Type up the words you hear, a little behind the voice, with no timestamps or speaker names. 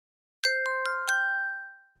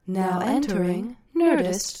Now entering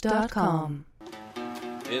Nerdist.com.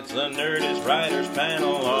 It's the Nerdist Writers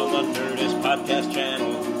Panel on the Nerdist Podcast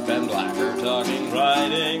Channel. Ben Blacker talking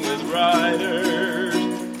writing with writers.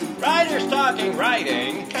 Writers talking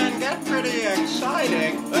writing can get pretty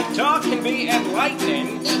exciting. The talk can be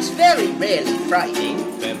enlightening. It's very rarely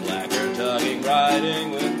frightening. Ben Blacker talking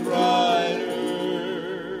writing with writers.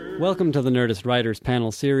 Welcome to the Nerdist Writers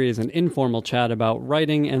Panel series, an informal chat about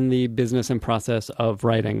writing and the business and process of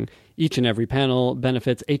writing. Each and every panel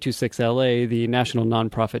benefits 826LA, the national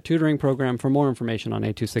nonprofit tutoring program. For more information on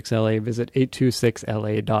 826LA, visit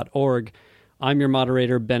 826la.org. I'm your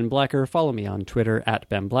moderator, Ben Blacker. Follow me on Twitter at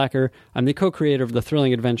Ben Blacker. I'm the co-creator of the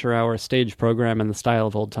Thrilling Adventure Hour stage program in the style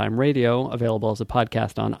of old-time radio, available as a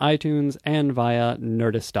podcast on iTunes and via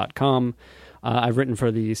Nerdist.com. I've written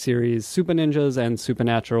for the series Super Ninjas and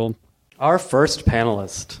Supernatural. Our first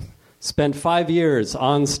panelist spent 5 years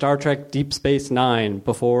on Star Trek Deep Space Nine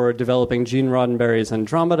before developing Gene Roddenberry's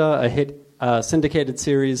Andromeda, a hit syndicated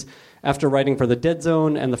series. After writing for The Dead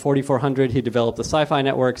Zone and the 4400, he developed the Sci-Fi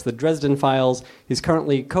Network's The Dresden Files. He's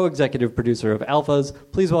currently co-executive producer of Alphas.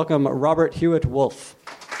 Please welcome Robert Hewitt Wolfe.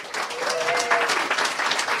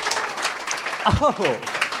 Oh!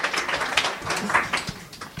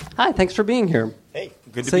 Hi, thanks for being here. Hey,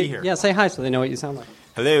 good to be here. Yeah, say hi so they know what you sound like.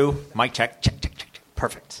 Hello, mic check, check, check, check.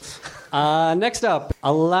 Perfect. Next up,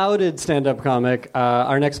 a lauded stand-up comic.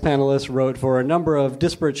 Our next panelist wrote for a number of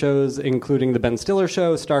disparate shows, including The Ben Stiller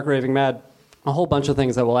Show, Stark Raving Mad, a whole bunch of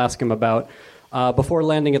things that we'll ask him about. Before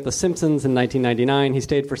landing at The Simpsons in 1999, he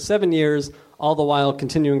stayed for 7 years, all the while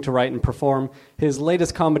continuing to write and perform. His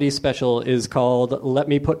latest comedy special is called Let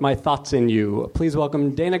Me Put My Thoughts in You. Please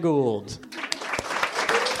welcome Dana Gould.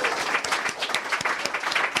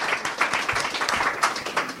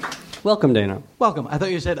 Welcome, Dana. Welcome. I thought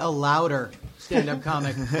you said a louder stand-up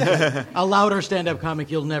comic. A louder stand-up comic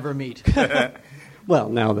you'll never meet. Well,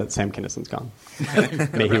 now that Sam Kinnison's gone.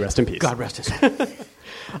 May he rest in peace. God rest his soul.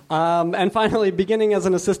 And finally, beginning as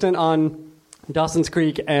an assistant on Dawson's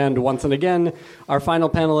Creek and Once and Again, our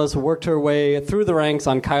final panelist worked her way through the ranks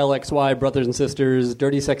on Kyle XY, Brothers and Sisters,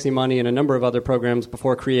 Dirty Sexy Money, and a number of other programs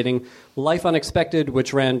before creating Life Unexpected,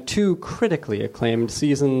 which ran 2 critically acclaimed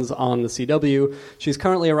seasons on the CW. She's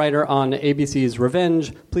currently a writer on ABC's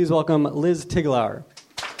Revenge. Please welcome Liz Tigelaar.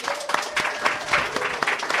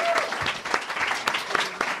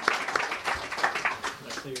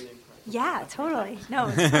 Yeah, totally. No,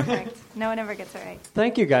 it's perfect. No one ever gets it right.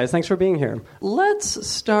 Thank you, guys. Thanks for being here. Let's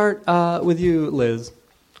start with you, Liz,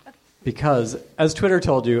 because, as Twitter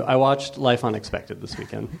told you, I watched Life Unexpected this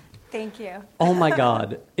weekend. Thank you. Oh, my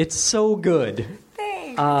God. It's so good.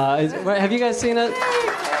 Thanks. Have you guys seen it?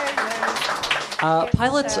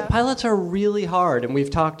 Pilots are really hard, and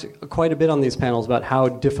we've talked quite a bit on these panels about how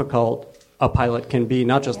difficult a pilot can be,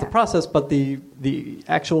 not just the process, but the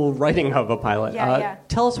actual writing of a pilot.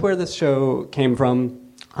 Tell us where this show came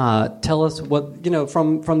from. Tell us what,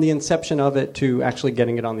 from the inception of it to actually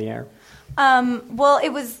getting it on the air. Well, it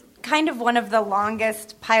was kind of one of the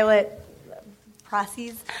longest pilot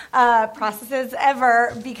processes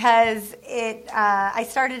ever because I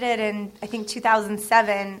started it in, I think,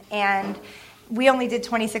 2007, and we only did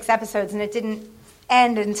 26 episodes, and it didn't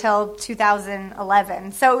end until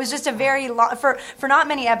 2011. So it was just a very long, for not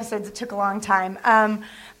many episodes, it took a long time.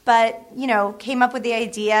 But, came up with the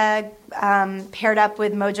idea, paired up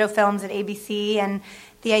with Mojo Films at ABC, and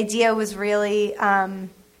the idea was really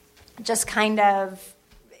just kind of,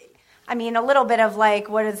 a little bit of like,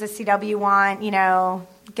 what does the CW want?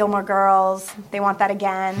 Gilmore Girls, they want that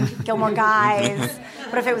again. Gilmore Guys.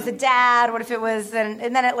 What if it was a dad? What if it was, and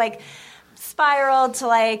then it spiraled to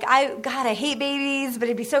I hate babies, but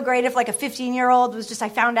it'd be so great if a 15-year-old was just, I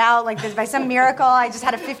found out by some miracle I just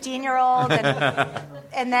had a 15-year-old,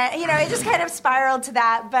 and then it just kind of spiraled to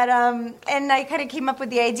that. But and I kind of came up with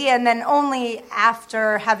the idea, and then only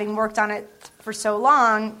after having worked on it for so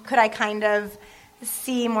long could I kind of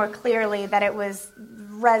see more clearly that it was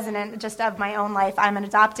resonant just of my own life. I'm an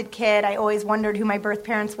adopted kid. I always wondered who my birth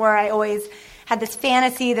parents were. I always had this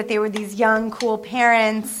fantasy that they were these young, cool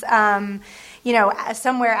parents,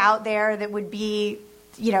 somewhere out there that would be,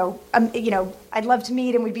 I'd love to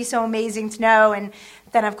meet and would be so amazing to know. And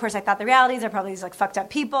then, of course, I thought the realities are probably these fucked up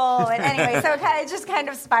people. And anyway, so it just kind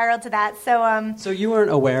of spiraled to that. So you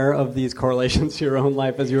weren't aware of these correlations to your own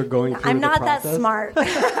life as you were going through I'm the not process? that smart.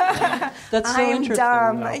 That's so interesting.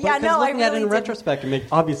 I'm dumb. Looking at it in retrospect, it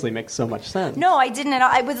obviously makes so much sense. No, I didn't at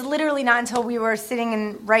all. It was literally not until we were sitting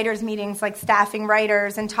in writers' meetings, staffing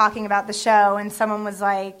writers and talking about the show, and someone was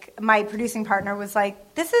my producer partner was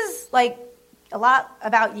like, this is a lot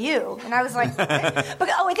about you. And I was like,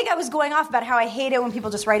 I think I was going off about how I hate it when people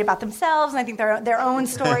just write about themselves, and I think their own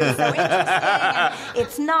story is so interesting, and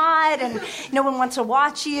it's not, and no one wants to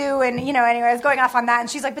watch you, and, anyway, I was going off on that, and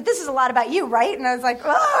she's like, but this is a lot about you, right? And I was like,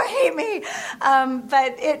 oh, hate me.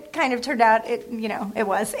 But it kind of turned out, it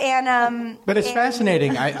was. And but it's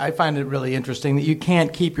fascinating. I find it really interesting that you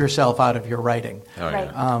can't keep yourself out of your writing. Oh,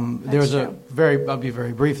 yeah. Right. I'll be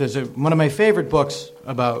very brief. One of my favorite books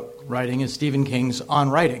about writing is Stephen King's On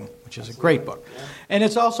Writing, which is a great book. And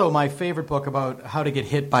it's also my favorite book about how to get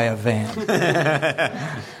hit by a van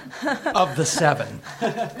of the 7.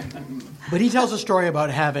 But he tells a story about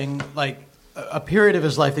having, a period of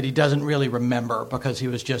his life that he doesn't really remember because he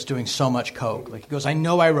was just doing so much coke. He goes, I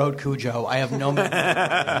know I wrote Cujo. I have no memory.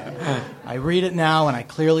 I read it now, and I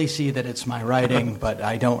clearly see that it's my writing, but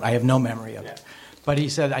I have no memory of it. But he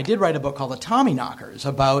said, I did write a book called The Tommyknockers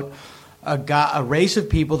about a race of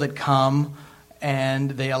people that come and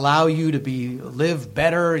they allow you to live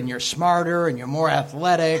better, and you're smarter and you're more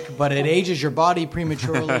athletic, but it ages your body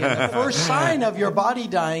prematurely, and the first sign of your body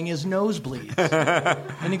dying is nosebleeds.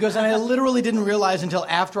 And he goes, and I literally didn't realize until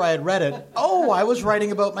after I had read it, I was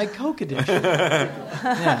writing about my coke addiction.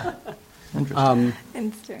 Yeah. Interesting.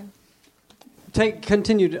 Interesting.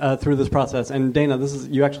 Continued through this process, and Dana,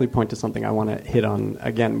 you actually point to something I want to hit on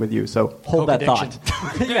again with you. So hold coke that thought.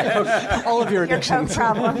 Yeah, all of your addictions.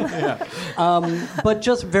 Your coke problem. But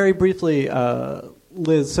just very briefly,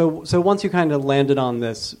 Liz. So once you kind of landed on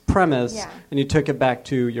this premise, and you took it back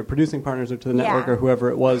to your producing partners or to the network or whoever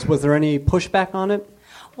it was there any pushback on it?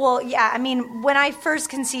 Well, yeah. I mean, when I first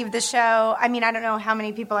conceived the show, I don't know how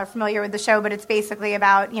many people are familiar with the show, but it's basically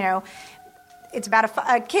about it's about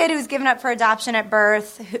a kid who's given up for adoption at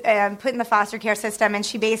birth, put in the foster care system, and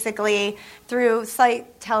she basically, through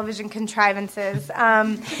slight television contrivances,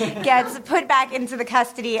 gets put back into the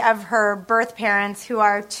custody of her birth parents, who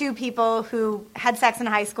are 2 people who had sex in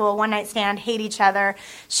high school, one-night stand, hate each other.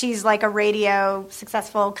 She's like a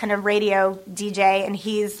successful kind of radio DJ, and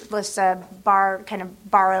he's just a bar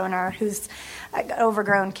owner who's an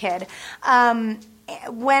overgrown kid.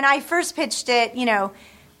 When I first pitched it,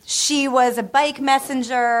 she was a bike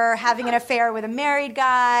messenger having an affair with a married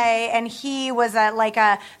guy, and he was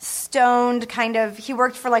a stoned he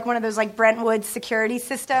worked for one of those Brentwood security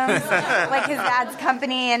systems, his dad's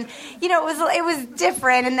company, and it was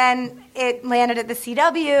different. And then it landed at the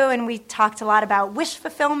CW, and we talked a lot about wish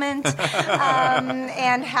fulfillment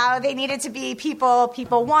and how they needed to be people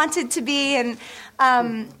wanted to be, and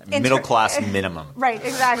middle class minimum. Right,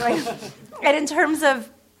 exactly. And in terms of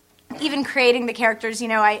even creating the characters,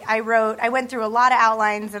 I went through a lot of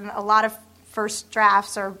outlines and a lot of first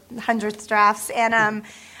drafts or 100th drafts. And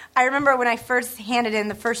I remember when I first handed in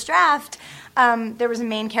the first draft, there was a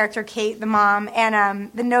main character, Kate, the mom,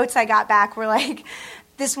 and the notes I got back were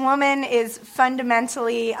this woman is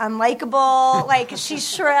fundamentally unlikable. She's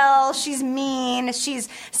shrill, she's mean, she's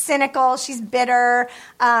cynical, she's bitter.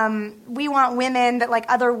 We want women that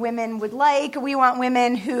other women would like. We want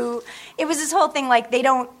women who, it was this whole thing they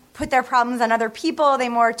don't put their problems on other people. They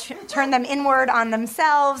more turn them inward on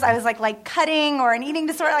themselves. I was like cutting or an eating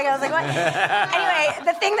disorder. I was like, what? Anyway,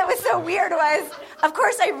 the thing that was so weird was, of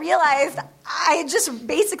course, I realized I had just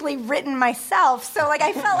basically written myself. So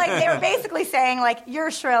I felt like they were basically saying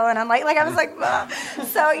you're shrill and unlikely. I was like, ugh.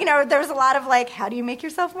 So there was a lot of how do you make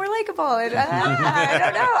yourself more likable? And, I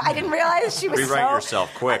don't know. I didn't realize she was Rewrite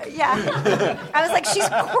yourself quick. Yeah. I was like, she's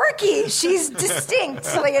quirky. She's distinct.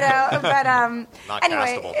 But not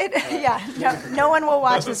anyway. No one will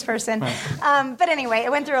watch this person. But anyway,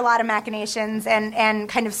 it went through a lot of machinations and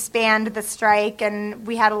kind of spanned the strike, and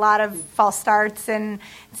we had a lot of false starts and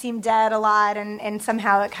seemed dead a lot, and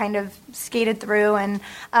somehow it kind of skated through. And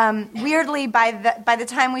weirdly, by the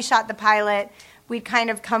time we shot the pilot, we'd kind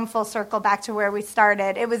of come full circle back to where we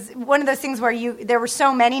started. It was one of those things where there were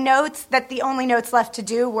so many notes that the only notes left to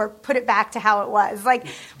do were put it back to how it was,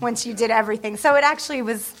 once you did everything. So it actually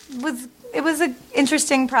was an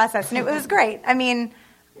interesting process, and it was great. It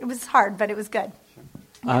was hard, but it was good.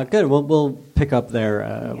 Good. We'll pick up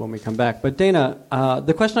there when we come back. But Dana,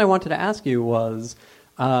 the question I wanted to ask you was,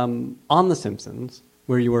 on The Simpsons,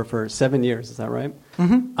 where you were for 7 years, is that right?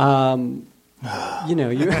 Mm-hmm.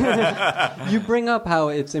 You bring up how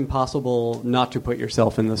it's impossible not to put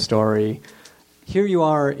yourself in the story. Here you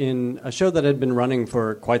are in a show that had been running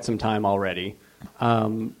for quite some time already.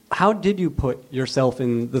 How did you put yourself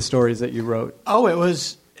in the stories that you wrote? Oh, it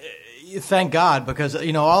was, thank God, because,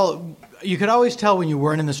 you could always tell when you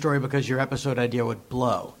weren't in the story because your episode idea would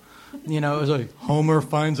blow. It was Homer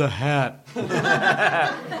finds a hat.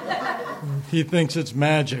 He thinks it's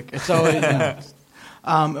magic. It's always,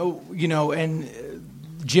 And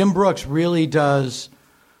Jim Brooks really does.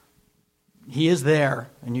 He is there,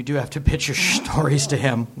 and you do have to pitch your stories to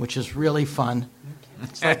him, which is really fun.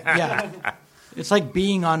 It's like, it's like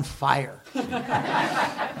being on fire. It's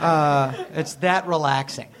that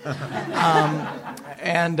relaxing,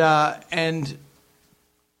 and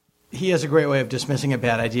he has a great way of dismissing a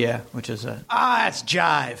bad idea, which is it's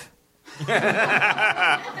jive.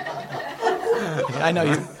 I know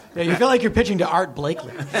you. Yeah, you feel like you're pitching to Art Blakey.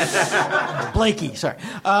 Sorry.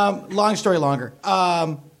 Long story longer.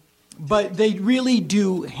 But they really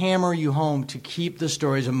do hammer you home to keep the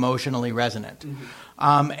stories emotionally resonant.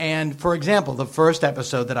 And for example, the first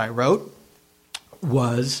episode that I wrote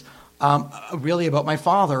was really about my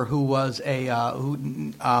father, who was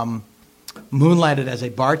moonlighted as a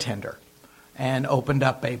bartender and opened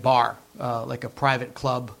up a bar, like a private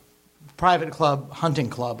club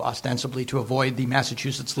hunting club, ostensibly to avoid the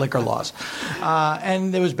Massachusetts liquor laws.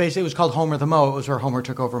 And it was called Homer the Moe. It was where Homer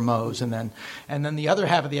took over Moe's, and then the other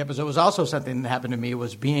half of the episode was also something that happened to me. It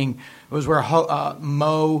was where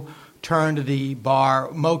Moe turned the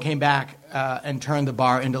bar. Moe came back and turned the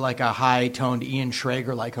bar into like a high-toned Ian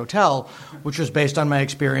Schrager-like hotel, which was based on my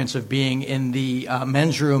experience of being in the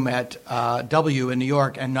men's room at W in New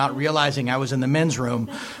York and not realizing I was in the men's room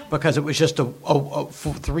because it was just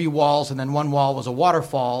three walls, and then one wall was a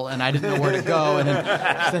waterfall, and I didn't know where to go. And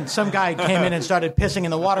then some guy came in and started pissing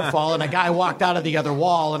in the waterfall, and a guy walked out of the other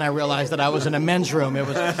wall, and I realized that I was in a men's room. It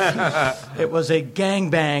was a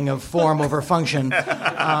gangbang of form over function.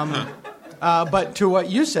 But to what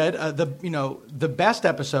you said, the best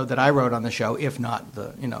episode that I wrote on the show, if not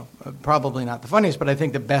probably not the funniest, but I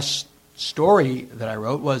think the best story that I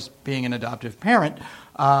wrote was being an adoptive parent,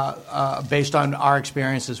 based on our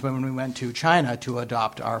experiences when we went to China to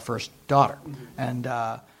adopt our first daughter, and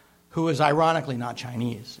who is ironically not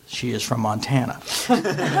Chinese. She is from Montana.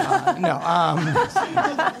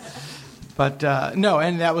 But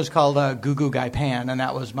and that was called Goo Goo Gai Pan, and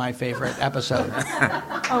that was my favorite episode.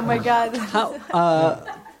 Oh my God!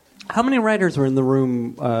 How many writers were in the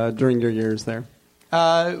room during your years there?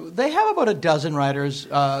 They have about a dozen writers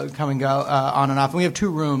come and go on and off. And we have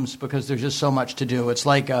two rooms because there's just so much to do. It's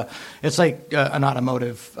like an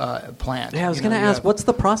automotive plant. Yeah, I was going to ask, what's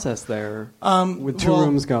the process there with two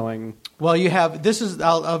rooms going? Well, you have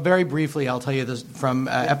I'll very briefly. I'll tell you this from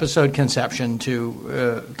episode conception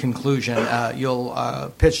to conclusion.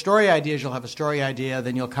 You'll pitch story ideas. You'll have a story idea.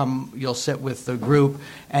 Then you'll sit with the group,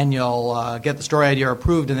 and you'll get the story idea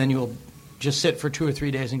approved, and then you'll just sit for 2 or 3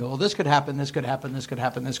 days and go, well, this could happen, this could happen, this could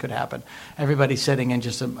happen, this could happen. Everybody's sitting in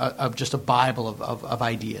just a Bible of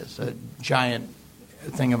ideas, a giant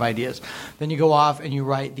thing of ideas. Then you go off and you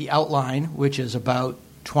write the outline, which is about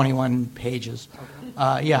 21 pages.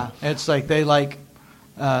 It's like they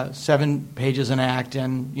 7 pages an act,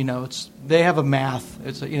 and they have a math.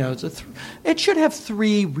 It should have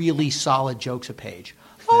 3 really solid jokes a page.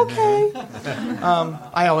 Okay.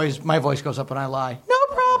 My voice goes up when I lie. No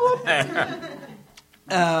problem.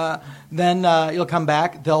 Then you'll come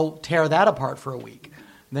back. They'll tear that apart for a week.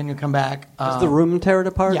 Then you'll come back. Does the room tear it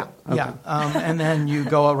apart? Yeah, okay. Yeah. And then you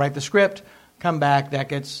go write the script. Come back. That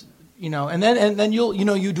gets and then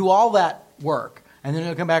you do all that work, and then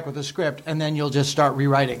you'll come back with the script, and then you'll just start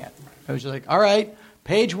rewriting it. It was just like, all right,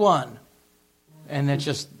 page 1. And it's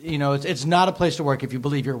just, it's not a place to work if you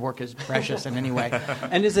believe your work is precious in any way.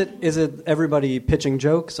 And is it everybody pitching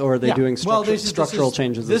jokes, or are they doing structural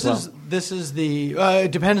changes as well? This is the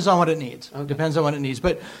it depends on what it needs. Okay. Depends on what it needs,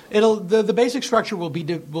 but the basic structure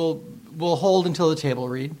will hold until the table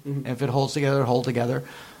read. Mm-hmm. If it holds together, it'll hold together.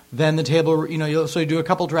 Then the table, so you do a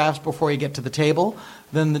couple drafts before you get to the table.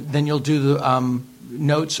 Then you'll do the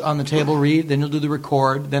notes on the table read. Then you'll do the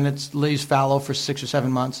record. Then it lays fallow for 6 or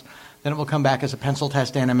 7 months. Then it will come back as a pencil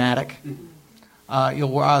test animatic.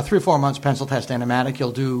 You'll 3 or 4 months pencil test animatic.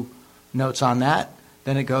 You'll do notes on that.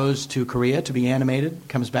 Then it goes to Korea to be animated.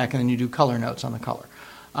 Comes back, and then you do color notes on the color.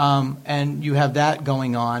 And you have that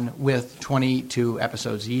going on with 22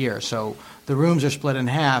 episodes a year. So the rooms are split in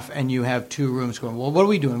half, and you have 2 rooms going, well, what are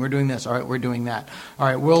we doing? We're doing this. All right, we're doing that. All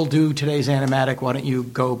right, we'll do today's animatic. Why don't you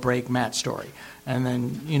go break Matt's story? And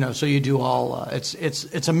then, so you do all,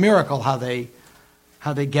 it's a miracle how they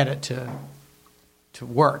get it to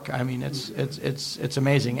work. I mean, it's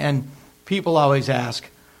amazing. And people always ask,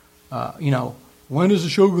 when is the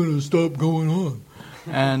show going to stop going on?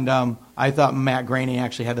 And I thought Matt Graney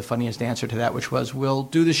actually had the funniest answer to that, which was, we'll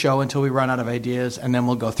do the show until we run out of ideas, and then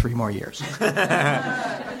we'll go 3 more years.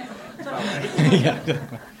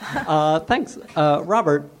 Thanks.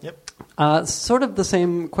 Robert. Yep. Sort of the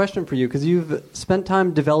same question for you, because you've spent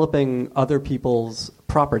time developing other people's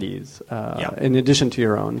properties in addition to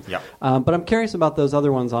your own. Yeah. But I'm curious about those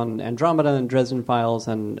other ones on Andromeda and Dresden Files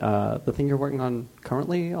and the thing you're working on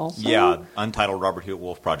currently also? Yeah, Untitled Robert Hewitt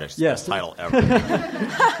Wolfe Project. Yes. The best title ever.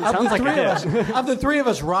 Sounds like a hit. Of the three of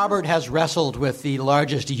us, Robert has wrestled with the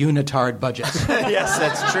largest unitard budgets. Yes,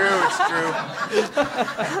 that's true. It's true.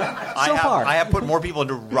 far. I have put more people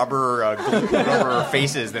into rubber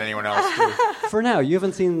faces than anyone else. Too. For now, you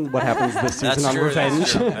haven't seen what happens this season on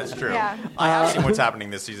Revenge. That's true. Yeah. I have seen what's happening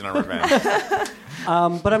this season on Revenge.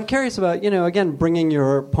 But I'm curious about, again, bringing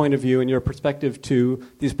your point of view and your perspective to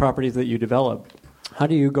these properties that you develop. How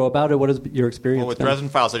do you go about it? What is your experience? Well, with been? Dresden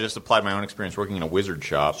Files, I just applied my own experience working in a wizard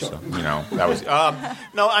shop. Sure. So, that was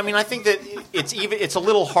no. I mean, I think that it's a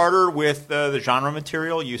little harder with the genre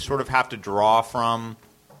material. You sort of have to draw from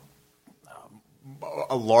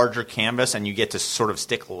a larger canvas, and you get to sort of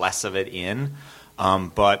stick less of it in.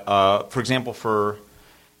 But for example, for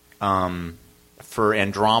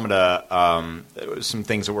Andromeda, there was some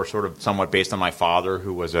things that were sort of somewhat based on my father,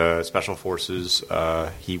 who was a Special Forces.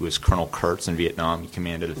 He was Colonel Kurtz in Vietnam. He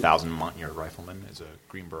commanded 1,000 Montier riflemen as a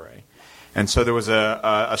Green Beret. And so there was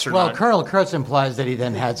a certain... Well, Colonel Kurtz implies that he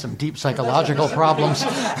then had some deep psychological problems.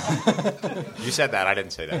 You said that. I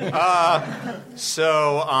didn't say that.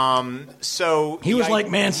 So he was like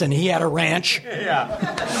Manson. He had a ranch. Yeah.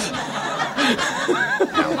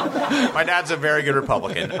 My dad's a very good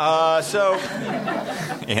Republican. So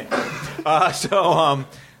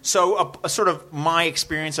sort of my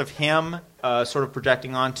experience of him sort of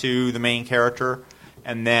projecting onto the main character,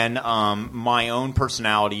 and then my own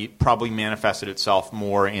personality probably manifested itself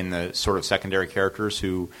more in the sort of secondary characters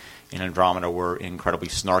who in Andromeda were incredibly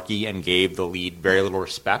snarky and gave the lead very little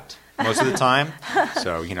respect most of the time.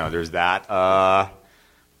 So, there's that.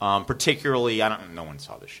 Particularly, no one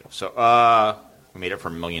saw this show. So we made it for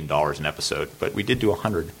 $1 million an episode, but we did do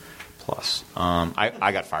 100 plus.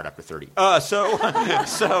 I got fired after 30. So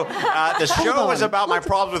the show was about my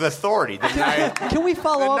problems with authority. Can we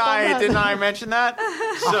follow up on that? Didn't I mention that?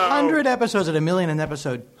 100 episodes at $1 million an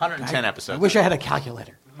episode. 110 episodes. I wish I had a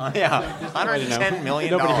calculator. Yeah, $110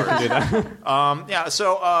 million. Nobody can do that.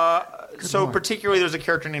 So particularly there's a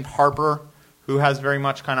character named Harper who has very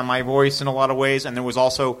much kind of my voice in a lot of ways. And there was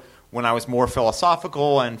also, when I was more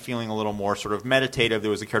philosophical and feeling a little more sort of meditative,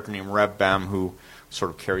 there was a character named Rev Bem who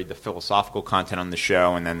sort of carried the philosophical content on the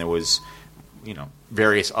show. And then there was,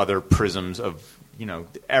 various other prisms of,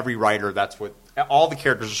 every writer, that's what, all the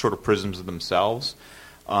characters are sort of prisms of themselves.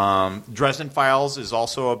 Dresden Files is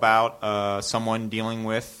also about someone dealing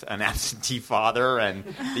with an absentee father and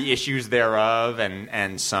the issues thereof,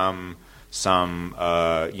 and some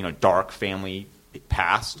dark family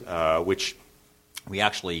past, which we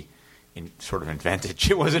actually sort of invented.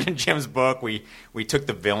 It wasn't in Jim's book. We took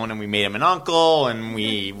the villain and we made him an uncle, and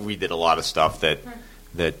we did a lot of stuff that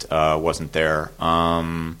wasn't there.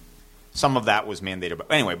 Some of that was mandated, but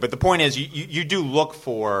anyway. But the point is, you do look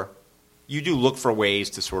for ways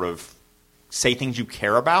to sort of say things you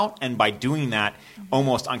care about, and by doing that,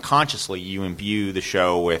 almost unconsciously, you imbue the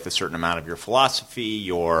show with a certain amount of your philosophy,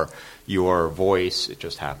 your voice. It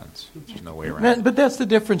just happens. There's no way around it. But that's the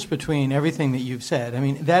difference between everything that you've said. I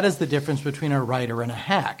mean, that is the difference between a writer and a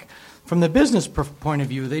hack. From the business point of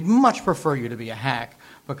view, they'd much prefer you to be a hack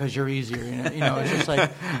because you're easier. It's just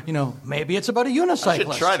like, maybe it's about a unicyclist. I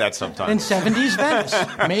should try that sometime. In 70s Venice,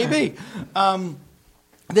 maybe.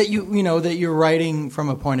 That that you're writing from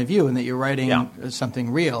a point of view, and that you're writing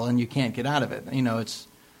something real, and you can't get out of it. It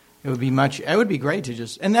would be great to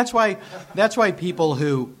just, and that's why people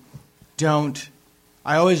who don't.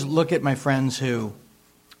 I always look at my friends who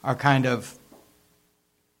are kind of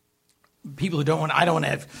people who don't want. I don't want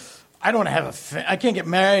to have I can't get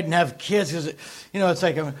married and have kids because it's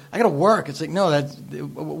like I got to work. It's like no, what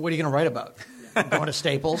are you going to write about? Going to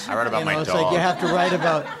Staples. I write about my dog. It's like you have to write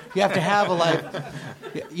about. You have to have a life.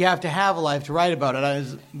 You have to have a life to write about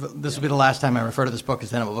it. This will be the last time I refer to this book,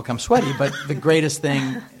 because then it will become sweaty. But the greatest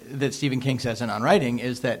thing that Stephen King says in On Writing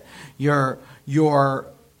is that your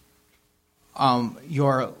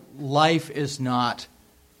life is not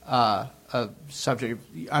a subject.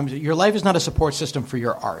 Your life is not a support system for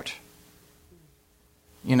your art.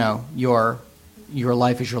 Your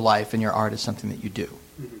life is your life, and your art is something that you do.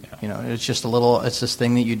 It's just it's this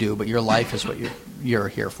thing that you do, but your life is what you're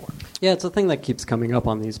here for. Yeah, it's a thing that keeps coming up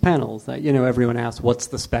on these panels that, everyone asks, what's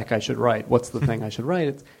the spec I should write? What's the thing I should write?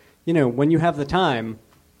 It's, when you have the time,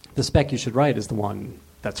 the spec you should write is the one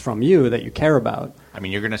that's from you, that you care about. I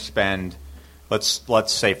mean, you're going to spend, let's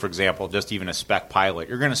say, for example, just even a spec pilot,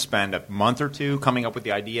 you're going to spend a month or two coming up with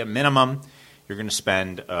the idea, minimum. You're going to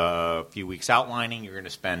spend a few weeks outlining. You're going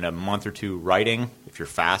to spend a month or two writing. If you're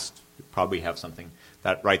fast, you probably have something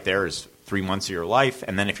that right there is 3 months of your life.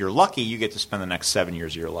 And then if you're lucky, you get to spend the next 7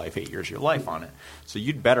 years of your life, 8 years of your life on it. So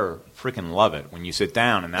you'd better freaking love it when you sit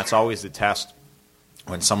down. And that's always the test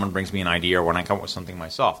when someone brings me an idea or when I come up with something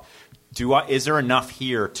myself. Is there enough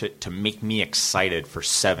here to make me excited for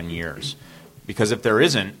 7 years? Because if there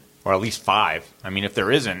isn't, or at least 5, I mean, if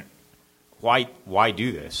there isn't, why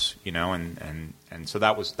do this? You know, and so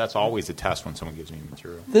that's always the test when someone gives me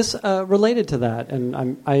material. This related to that,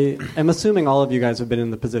 and I am assuming all of you guys have been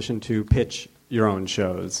in the position to pitch your own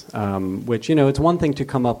shows, which, you know, it's one thing to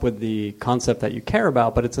come up with the concept that you care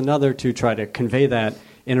about, but it's another to try to convey that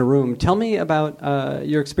in a room. Tell me about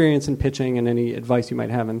your experience in pitching and any advice you might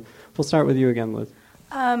have, and we'll start with you again, Liz.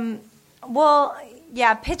 Well,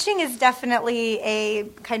 yeah, pitching is definitely a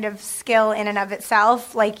kind of skill in and of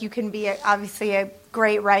itself. Like, you can be obviously a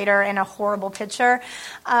great writer and a horrible pitcher.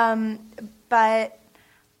 But I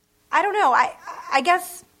don't know. I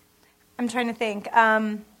guess I'm trying to think.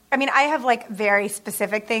 I mean, I have like very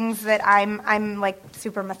specific things that I'm like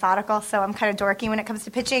super methodical, so I'm kind of dorky when it comes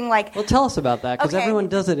to pitching. Like, well, tell us about that, because everyone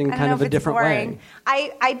does it in kind of a different way.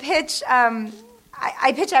 I pitch.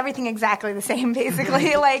 I pitch everything exactly the same,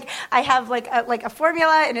 basically. Like, I have like a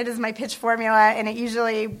formula, and it is my pitch formula, and it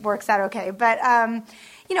usually works out okay. But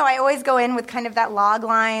you know, I always go in with kind of that log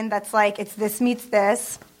line that's like, it's this meets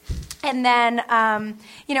this. And then,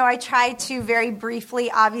 you know, I try to very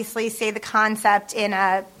briefly, obviously, say the concept in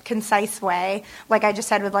a concise way, like I just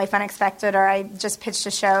said with Life Unexpected, or I just pitched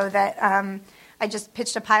a show that I just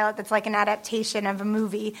pitched a pilot that's like an adaptation of a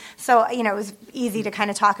movie. So, you know, it was easy to kind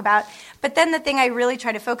of talk about. But then the thing I really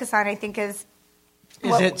try to focus on, I think, is...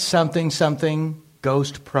 Is it something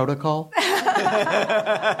Ghost Protocol?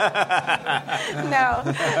 No.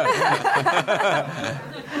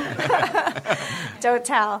 Don't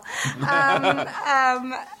tell.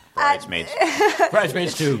 Bridesmaids.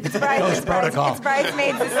 Bridesmaids 2. Ghost Protocol. It's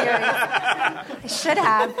Bridesmaids the series. I should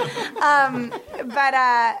have.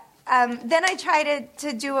 Then I try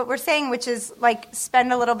to do what we're saying, which is like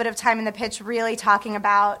spend a little bit of time in the pitch really talking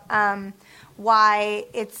about why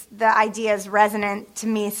the idea is resonant to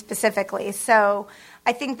me specifically. So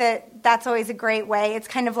I think that's always a great way. It's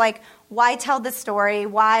kind of like, why tell the story?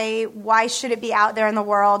 Why should it be out there in the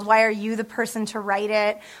world? Why are you the person to write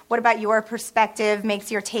it? What about your perspective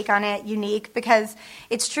makes your take on it unique? Because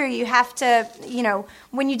it's true, you have to, you know,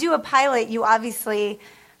 when you do a pilot, you obviously,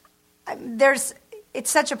 it's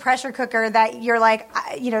such a pressure cooker that you're like,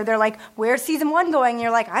 you know, they're like, where's season 1 going? And you're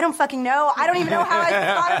like, I don't fucking know. I don't even know how I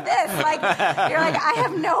thought of this. Like, you're like, I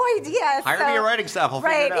have no idea. Hire me a writing staff. I'll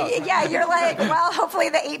right, figure it out. Yeah, you're like, well, hopefully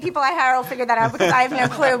the 8 people I hire will figure that out, because I have no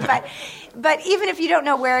clue. But even if you don't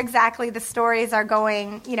know where exactly the stories are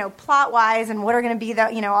going, you know, plot-wise, and what are going to be the,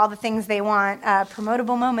 you know, all the things they want,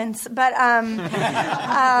 promotable moments. But,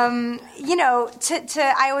 you know,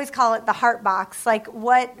 I always call it the heart box. Like,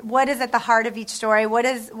 what is at the heart of each story? What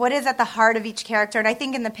is at the heart of each character? And I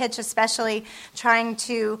think in the pitch, especially, trying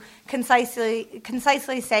to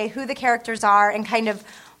concisely say who the characters are and kind of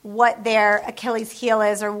what their Achilles heel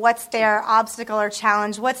is, or what's their obstacle or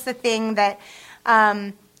challenge. What's the thing that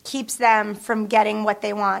keeps them from getting what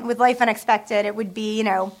they want? With Life Unexpected, it would be, you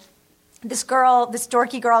know, this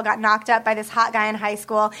dorky girl got knocked up by this hot guy in high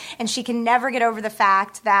school, and she can never get over the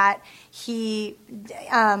fact that he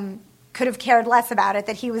could have cared less about it,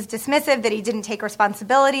 that he was dismissive, that he didn't take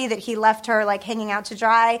responsibility, that he left her like hanging out to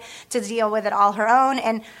dry to deal with it all her own.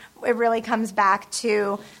 And it really comes back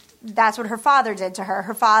to, that's what her father did to her.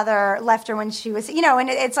 Her father left her when she was, you know, and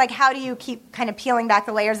it's like, how do you keep kind of peeling back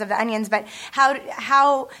the layers of the onions? But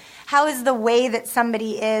how is the way that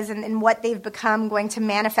somebody is and what they've become going to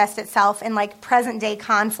manifest itself in like present day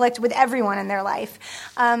conflict with everyone in their life?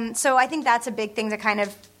 So I think that's a big thing to kind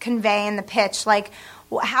of convey in the pitch. Like,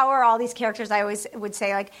 how are all these characters, I always would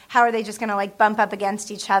say, like, how are they just going to like bump up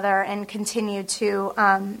against each other and continue to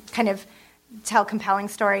kind of tell compelling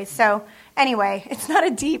stories? So anyway, it's not a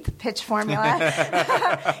deep pitch formula.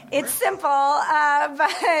 It's simple,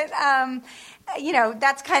 but you know,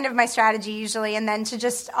 that's kind of my strategy usually. And then to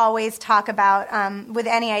just always talk about, with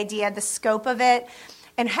any idea, the scope of it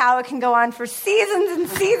and how it can go on for seasons and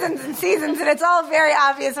seasons and seasons. And it's all very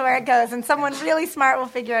obvious where it goes. And someone really smart will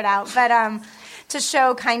figure it out. But to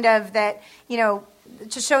show kind of that, you know,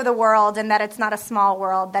 to show the world, and that it's not a small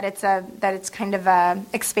world, that it's kind of a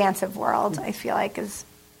expansive world, I feel like is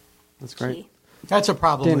That's great. key. That's a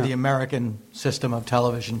problem Dana. with the American system of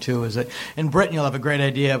television too. Is that in Britain you'll have a great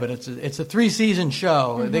idea, but it's a 3-season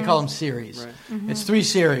show. Mm-hmm. They call them series. Right. Mm-hmm. It's 3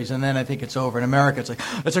 series, and then I think it's over. In America, it's like,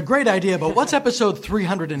 it's a great idea, but what's episode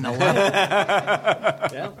 311?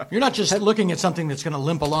 Yeah. You're not just looking at something that's going to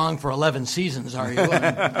limp along for 11 seasons, are you?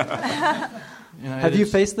 Have you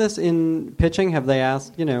faced this in pitching? Have they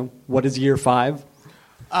asked, what is year 5?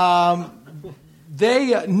 The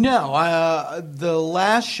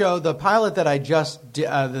last show, the pilot that I just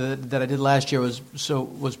that I did last year was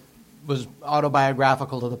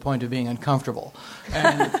autobiographical to the point of being uncomfortable,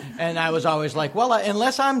 and I was always like, well,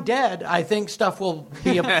 unless I'm dead, I think stuff will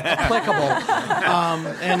be applicable,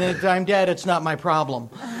 and if I'm dead, it's not my problem.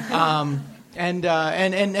 And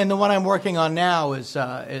the one I'm working on now is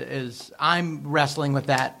I'm wrestling with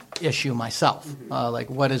that issue myself. Like,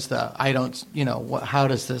 what is how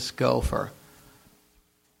does this go for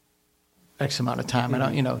X amount of time? I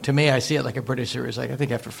don't, to me, I see it like a British series. Like, I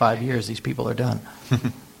think after 5 years, these people are done.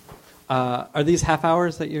 Are these half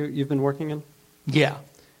hours that you've been working in? Yeah.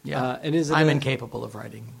 And is it I'm incapable of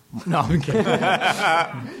writing. No, I'm incapable.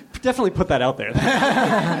 Definitely put that out there.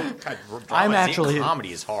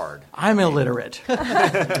 Comedy is hard. I'm illiterate.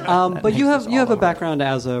 But you have a background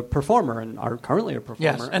as a performer and are currently a performer.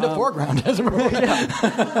 Yes, and a foreground as a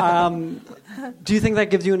performer. Do you think that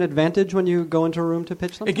gives you an advantage when you go into a room to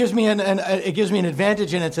pitch something? It gives me an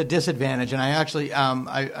advantage, and it's a disadvantage. And I actually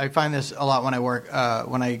I find this a lot when I work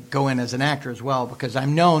when I go in as an actor as well, because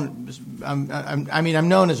I'm known. I'm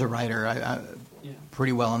known as a writer.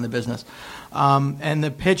 Pretty well in the business, and the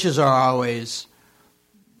pitches are always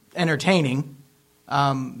entertaining.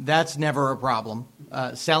 That's never a problem.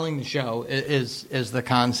 Selling the show is the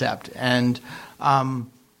concept, and I'm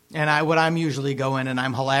usually go in and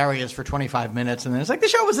I'm hilarious for 25 minutes, and then it's like the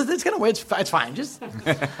show it's gonna wait. It's fine. Just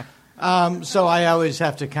so I always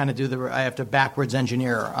have to kind of I have to backwards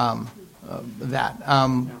engineer that.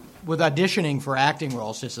 With auditioning for acting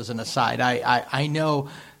roles, just as an aside, I know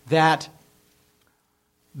that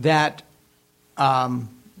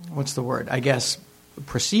what's the word? I guess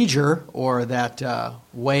procedure or that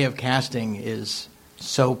way of casting is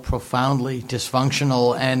so profoundly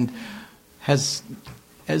dysfunctional and has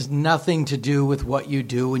nothing to do with what you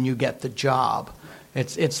do when you get the job.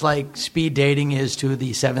 It's like speed dating is to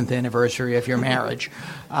the 7th anniversary of your marriage.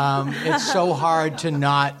 It's so hard to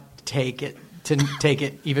not take it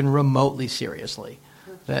even remotely seriously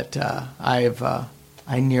that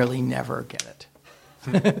I nearly never get it.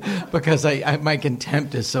 Because my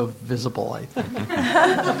contempt is so visible, I think.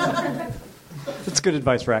 That's good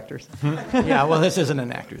advice for actors. Yeah, well, this isn't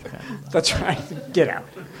an actor's panel. That's right. Get out.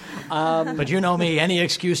 But you know me, any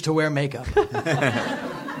excuse to wear makeup.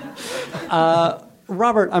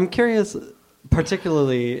 Robert, I'm curious,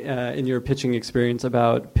 particularly in your pitching experience,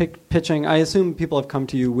 about pitching. I assume people have come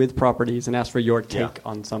to you with properties and asked for your take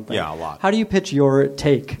on something. Yeah, a lot. How do you pitch your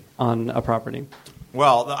take on a property?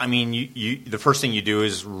 Well, I mean, the first thing you do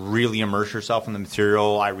is really immerse yourself in the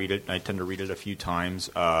material. I tend to read it a few times,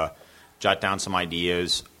 jot down some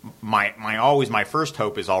ideas. My first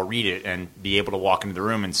hope is I'll read it and be able to walk into the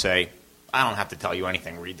room and say, I don't have to tell you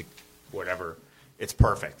anything. Read whatever. It's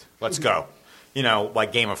perfect. Let's go.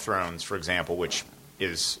 Like Game of Thrones, for example, which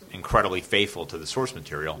is incredibly faithful to the source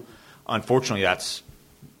material. Unfortunately, that's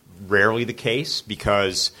rarely the case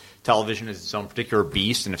because television is its own particular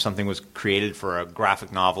beast, and if something was created for a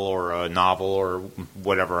graphic novel or a novel or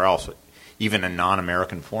whatever else, even a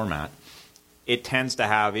non-American format, it tends to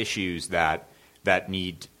have issues that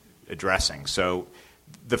need addressing. So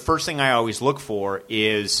the first thing I always look for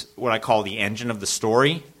is what I call the engine of the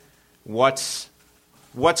story. What's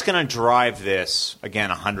going to drive this, again,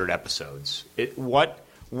 100 episodes?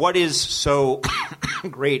 What is so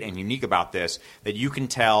great and unique about this that you can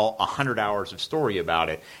tell 100 hours of story about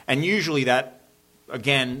it? And usually that,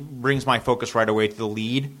 again, brings my focus right away to the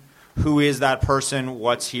lead. Who is that person?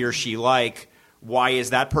 What's he or she like? Why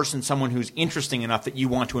is that person someone who's interesting enough that you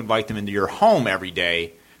want to invite them into your home every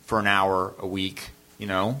day for an hour a week,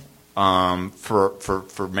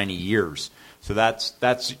 for many years? So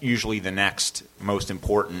that's usually the next most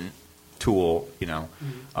important tool,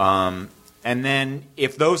 And then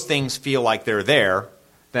if those things feel like they're there,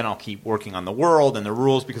 then I'll keep working on the world and the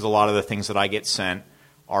rules, because a lot of the things that I get sent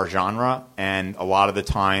are genre, and a lot of the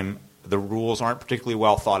time the rules aren't particularly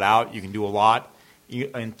well thought out. You can do a lot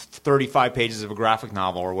in 35 pages of a graphic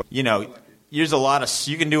novel, or you can do a lot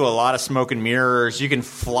of smoke and mirrors. You can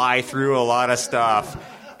fly through a lot of stuff.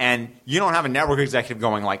 And you don't have a network executive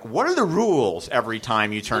going like, what are the rules every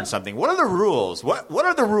time you turn something? What are the rules? What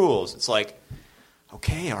are the rules? It's like,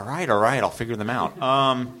 okay, all right, I'll figure them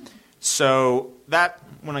out. So that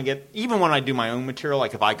when I do my own material,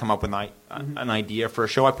 like if I come up with an idea for a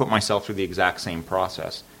show, I put myself through the exact same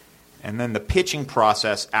process. And then the pitching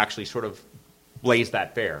process actually sort of lays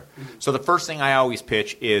that bare. So the first thing I always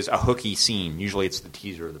pitch is a hooky scene. Usually it's the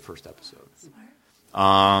teaser of the first episode.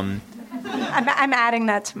 I'm adding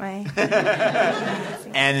that to my.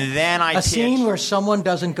 And then I A scene where someone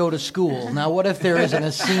doesn't go to school. Now, what if there isn't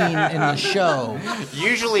a scene in the show?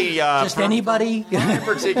 Usually, Just anybody?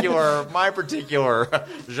 my particular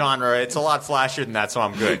genre, it's a lot flashier than that, so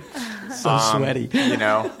I'm good. So sweaty.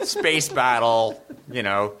 Space battle.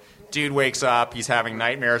 Dude wakes up. He's having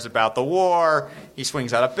nightmares about the war. He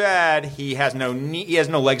swings out of bed. He has no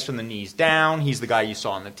legs from the knees down. He's the guy you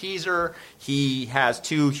saw in the teaser. He has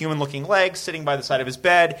 2 human-looking legs sitting by the side of his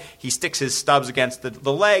bed. He sticks his stubs against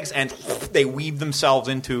the legs, and they weave themselves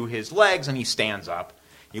into his legs, and he stands up.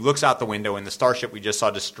 He looks out the window, and the starship we just saw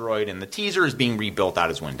destroyed in the teaser is being rebuilt out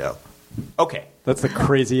his window. Okay. That's the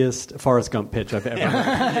craziest Forrest Gump pitch I've ever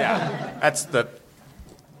heard. Yeah.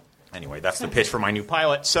 Anyway, that's the pitch for my new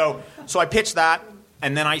pilot. So I pitch that,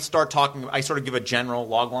 and then I start talking. I sort of give a general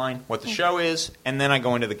log line, what the show is, and then I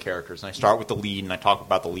go into the characters. And I start with the lead, and I talk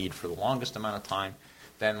about the lead for the longest amount of time.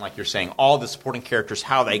 Then, like you're saying, all the supporting characters,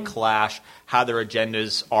 how they clash, how their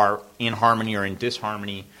agendas are in harmony or in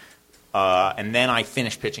disharmony. And then I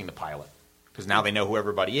finish pitching the pilot. Because now they know who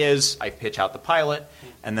everybody is. I pitch out the pilot,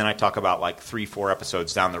 and then I talk about like 3-4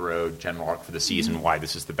 episodes down the road, general arc for the season, why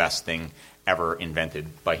this is the best thing ever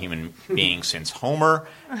invented by human beings since Homer,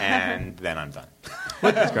 and then I'm done.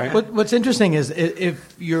 That's great. What's interesting is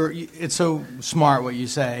it's so smart what you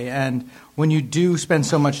say, and when you do spend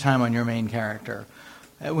so much time on your main character,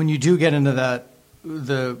 when you do get into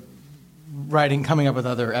the writing, coming up with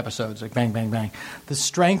other episodes like bang, bang, bang, the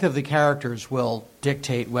strength of the characters will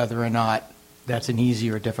dictate whether or not that's an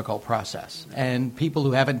easy or difficult process. And people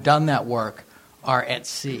who haven't done that work are at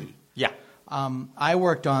sea. Yeah. I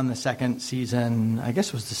worked on the second season, I guess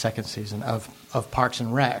it was the second season, of Parks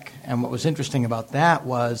and Rec. And what was interesting about that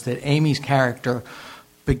was that Amy's character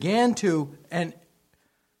began to, and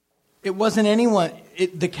it wasn't anyone,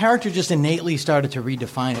 the character just innately started to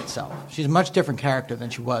redefine itself. She's a much different character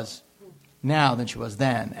than she was now than she was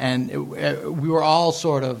then. And we were all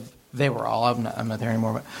sort of, they were all, I'm not there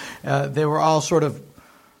anymore, but they were all sort of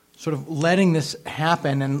letting this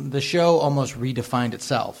happen, and the show almost redefined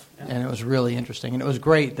itself. And it was really interesting. And it was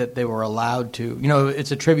great that they were allowed to,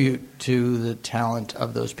 it's a tribute to the talent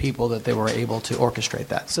of those people that they were able to orchestrate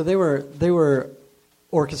that. So they were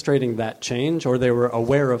orchestrating that change, or they were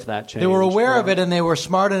aware of that change? They were aware of it, and they were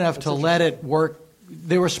smart enough to let it work.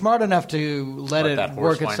 They were smart enough to let it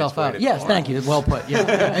work itself out. Yes, thank you. Well put.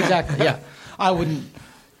 Yeah, exactly. Yeah. I wouldn't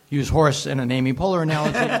use horse in an Amy Poehler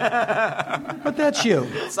analogy, but that's you.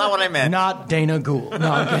 That's not what I meant. Not Dana Gould.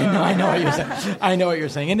 No, I know what you're saying. I know what you're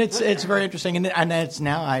saying, and it's very interesting, and it's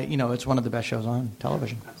now it's one of the best shows on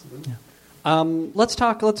television. Absolutely. Yeah. Let's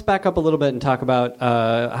back up a little bit and talk about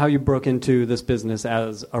how you broke into this business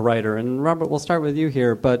as a writer. And Robert, we'll start with you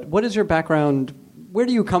here. But what is your background? Where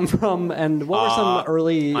do you come from, and what were some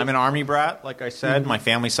early... I'm an Army brat, like I said. Mm-hmm. My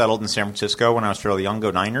family settled in San Francisco when I was fairly young.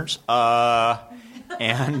 Go Niners.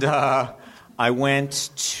 And I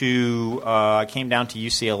went to... I came down to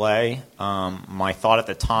UCLA. My thought at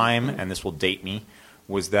the time, and this will date me,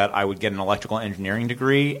 was that I would get an electrical engineering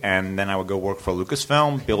degree, and then I would go work for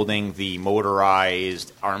Lucasfilm, building the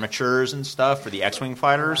motorized armatures and stuff for the X-Wing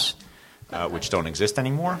fighters. Which don't exist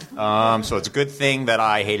anymore. So it's a good thing that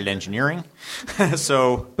I hated engineering.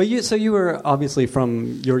 But you were obviously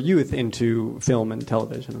from your youth into film and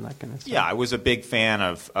television and that kind of stuff. Yeah, I was a big fan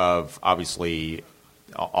of obviously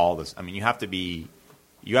all this. I mean, you have to be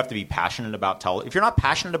passionate about television. If you're not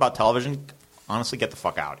passionate about television, honestly, get the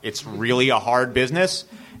fuck out. It's really a hard business,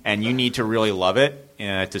 and you need to really love it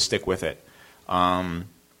to stick with it. Anyway,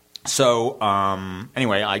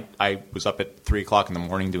 I was up at 3 o'clock in the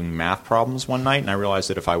morning doing math problems one night, and I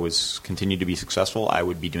realized that if I continued to be successful, I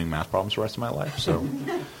would be doing math problems the rest of my life. So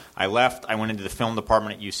I left. I went into the film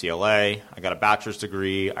department at UCLA. I got a bachelor's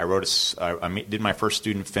degree. I did my first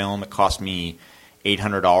student film. It cost me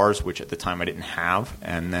 $800, which at the time I didn't have.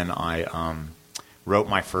 And then I wrote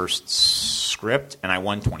my first script, and I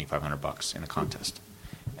won $2,500 in a contest.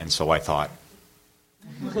 And so I thought,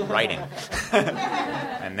 writing.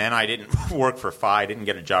 And then I didn't I didn't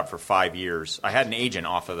get a job for 5 years. I had an agent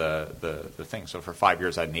off of the thing. So for 5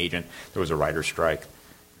 years I had an agent. There was a writer's strike.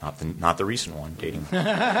 Not the recent one, dating.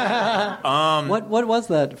 What was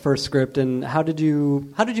that first script, and how did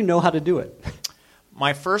you know how to do it?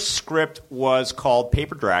 My first script was called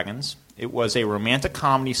Paper Dragons. It was a romantic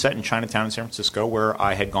comedy set in Chinatown in San Francisco, where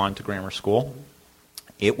I had gone to grammar school.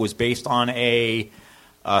 It was based on a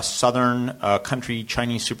southern country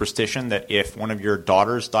Chinese superstition that if one of your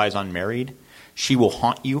daughters dies unmarried, she will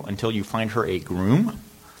haunt you until you find her a groom.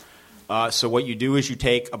 So what you do is you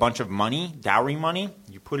take a bunch of money, dowry money,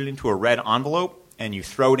 you put it into a red envelope, and you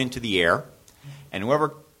throw it into the air. And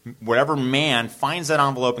whatever man finds that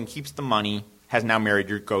envelope and keeps the money has now married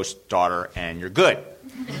your ghost daughter, and you're good.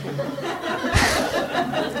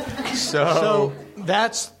 So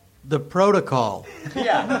that's the protocol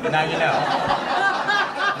Yeah, now you know.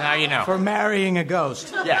 Now you know. for marrying a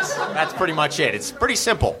ghost. Yes, that's pretty much it. It's pretty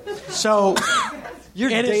simple. So You're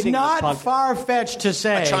it is dating this not podcast. far-fetched to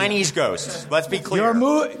say A Chinese ghost. Let's be clear.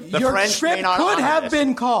 your French script may not could honor have this.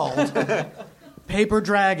 been called Paper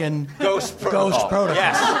Dragon Ghost Protocol. Ghost Protocol.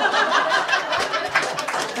 Yes.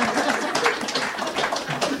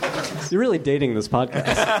 You're really dating this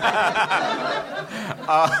podcast.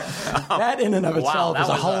 That in and of itself is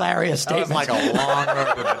a hilarious That was statement. like a long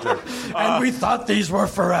road to the truth. And we thought these were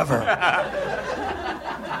forever.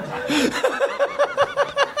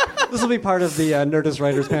 This will be part of the Nerdist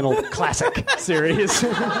Writers Panel Classic series.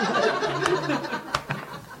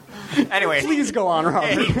 Anyway. Please go on,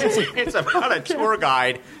 Robert. It's about a tour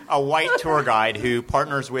guide, a white tour guide who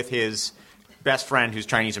partners with his best friend who's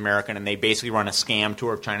Chinese American, and they basically run a scam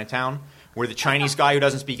tour of Chinatown where the Chinese guy who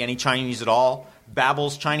doesn't speak any Chinese at all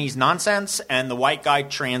babbles Chinese nonsense, and the white guy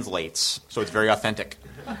translates. So it's very authentic.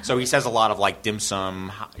 So he says a lot of like dim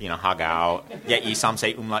sum, hagao, yet yi sam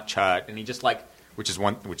say umlaut chut, and he just like, which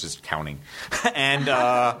is counting,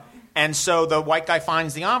 and so the white guy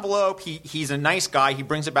finds the envelope. He's a nice guy. He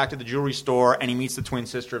brings it back to the jewelry store, and he meets the twin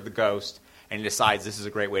sister of the ghost, and he decides this is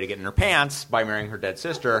a great way to get in her pants by marrying her dead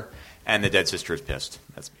sister, and the dead sister is pissed.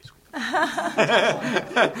 That's basically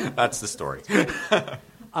that's the story.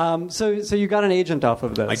 So you got an agent off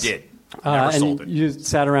of this. I did. Never sold it. And you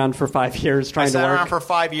sat around for 5 years trying to work. I sat around for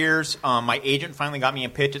 5 years. My agent finally got me a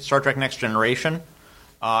pitch at Star Trek Next Generation.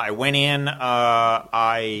 I went in.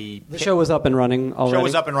 The show was up and running already? The show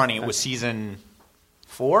was up and running. It was season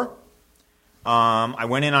 4. I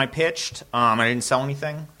went in. I pitched. I didn't sell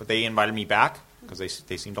anything, but they invited me back because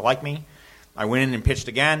they seemed to like me. I went in and pitched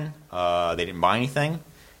again. They didn't buy anything.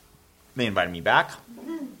 They invited me back.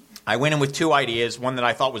 I went in with 2 ideas, one that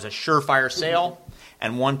I thought was a surefire sale,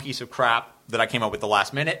 and one piece of crap that I came up with the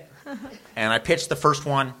last minute. And I pitched the first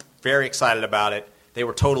one, very excited about it. They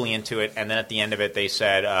were totally into it, and then at the end of it, they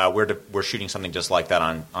said, we're shooting something just like that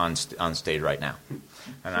on stage right now.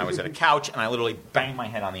 And I was at a couch, and I literally banged my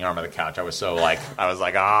head on the arm of the couch. I was like,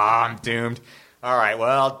 I'm doomed. All right,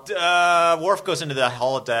 well, Worf goes into the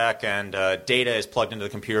holodeck, and Data is plugged into the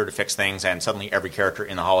computer to fix things, and suddenly every character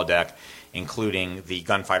in the holodeck, including the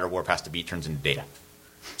gunfighter Worf has to beat, turns into Data.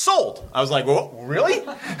 Sold! I was like, well, really?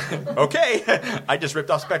 Okay. I just ripped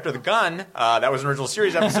off Spectre the Gun. That was an original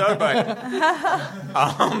series episode, but...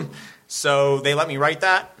 so they let me write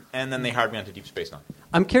that, and then they hired me onto Deep Space Nine.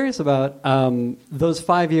 I'm curious about those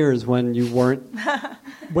 5 years when you weren't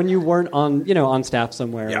on staff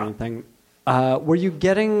somewhere or anything. Were you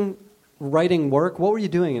getting writing work? What were you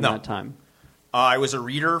doing in that time? I was a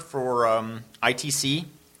reader for ITC.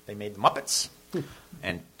 They made the Muppets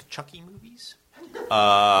and the Chucky movies.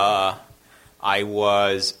 I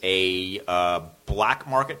was a black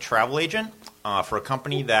market travel agent for a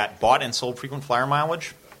company that bought and sold frequent flyer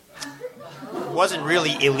mileage. It wasn't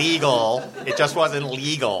really illegal. It just wasn't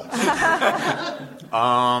legal.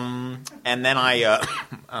 And then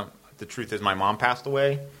the truth is my mom passed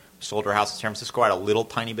away. Sold her house in San Francisco. I had a little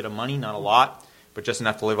tiny bit of money, not a lot, but just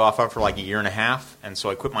enough to live off of for like a year and a half. And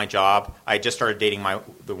so I quit my job. I just started dating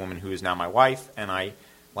the woman who is now my wife. And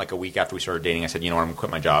like a week after we started dating, I said, you know what, I'm going to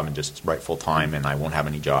quit my job and just write full time, and I won't have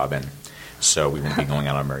any job. And so we won't be going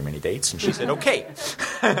out on very many dates. And she said, okay, which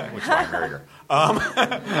is why I married her.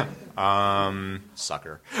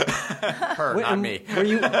 Sucker. Her, not me.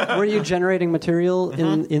 Were you generating material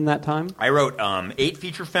in that time? I wrote 8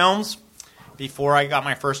 feature films before I got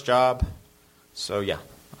my first job. So, yeah,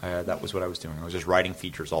 that was what I was doing. I was just writing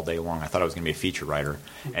features all day long. I thought I was going to be a feature writer.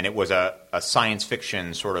 And it was a science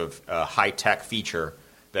fiction sort of high-tech feature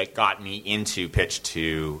that got me into pitch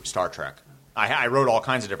to Star Trek. I wrote all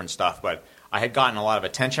kinds of different stuff, but I had gotten a lot of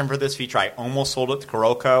attention for this feature. I almost sold it to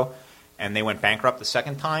Kuroko, and they went bankrupt the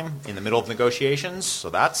second time in the middle of negotiations,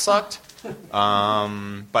 so that sucked.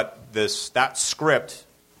 But that script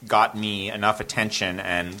got me enough attention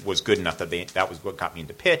and was good enough that was what got me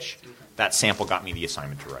into pitch. That sample got me the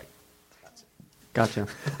assignment to write. That's it. Gotcha.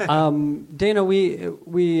 Dana,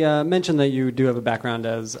 we mentioned that you do have a background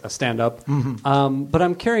as a stand-up, but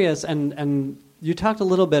I'm curious, and you talked a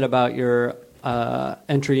little bit about your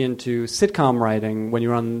entry into sitcom writing when you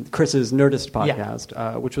were on Chris's Nerdist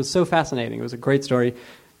podcast, which was so fascinating. It was a great story.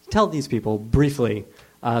 Tell these people briefly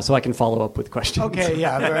so I can follow up with questions. Okay,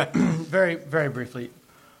 yeah, very, very briefly.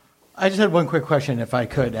 I just had one quick question, if I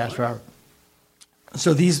could, ask Robert.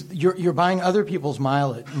 So you're buying other people's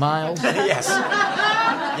miles?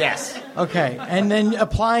 Yes. Okay, and then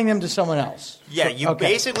applying them to someone else. Yeah, you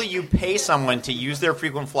pay someone to use their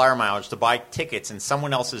frequent flyer mileage to buy tickets in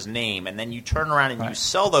someone else's name, and then you turn around and you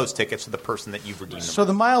sell those tickets to the person that you've redeemed them. So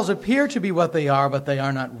the miles appear to be what they are, but they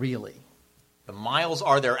are not really. The miles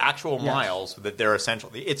are their actual miles that they're essential.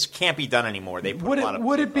 It can't be done anymore. They put a lot of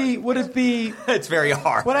would it be? It's very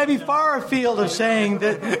hard. Would I be far afield of saying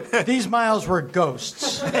that these miles were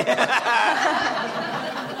ghosts?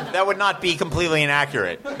 That would not be completely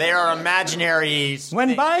inaccurate. They are imaginary.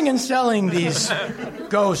 When buying and selling these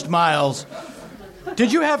ghost miles,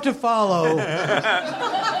 did you have to follow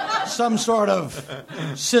some sort of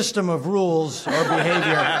system of rules or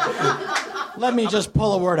behavior? Let me just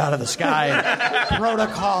pull a word out of the sky.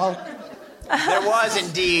 Protocol. There was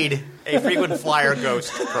indeed a frequent flyer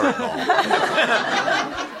ghost protocol.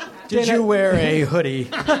 Did you wear a hoodie?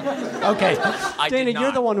 Okay. Dana,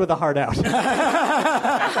 you're the one with the heart out.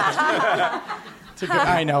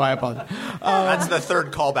 I know, I apologize. That's the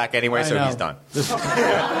third callback anyway, so he's done.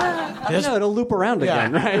 No, it'll loop around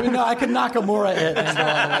again, right? No, I could Nakamura it and go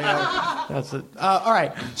all the way up. That's it. All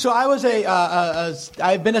right. So I was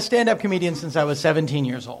I've been a stand-up comedian since I was 17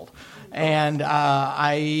 years old. And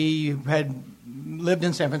I had lived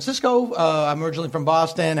in San Francisco. I'm originally from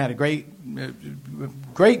Boston, had a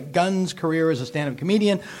great guns career as a stand-up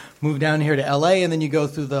comedian, moved down here to L.A., and then you go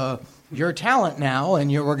through your talent now,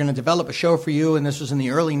 and we're going to develop a show for you, and this was in the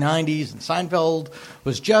early 90s, and Seinfeld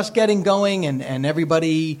was just getting going, and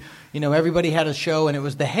everybody had a show, and it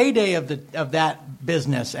was the heyday of that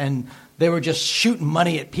business, and they were just shooting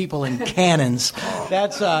money at people in cannons.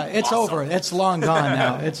 That's it's over. It's long gone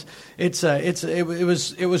now. It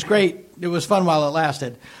was great. It was fun while it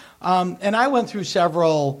lasted, and I went through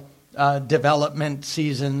several development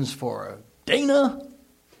seasons for Dana.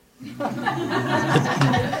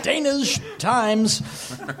 Dana's Times.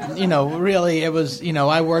 Really, it was,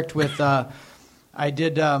 I worked with, I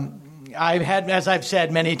had, as I've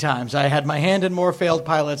said many times, I had my hand in more failed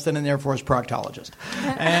pilots than an Air Force proctologist.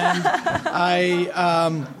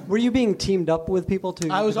 And were you being teamed up with people to?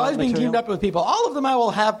 I was always being teamed up with people. All of them I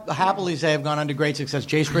will happily say have gone on to great success.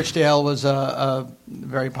 Jace Richdale was a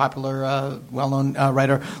very popular, well-known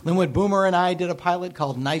writer. Linwood Boomer and I did a pilot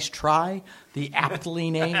called Nice Try, the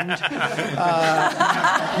aptly named.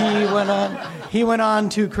 He went on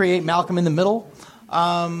to create Malcolm in the Middle.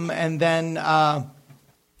 And then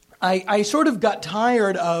I sort of got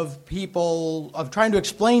tired of trying to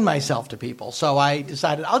explain myself to people. So I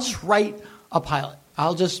decided I'll just write a pilot.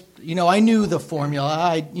 I'll just, I knew the formula.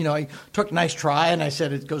 I took Nice Try and I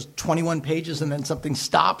said it goes 21 pages and then something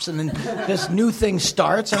stops and then this new thing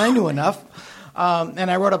starts, and I knew enough.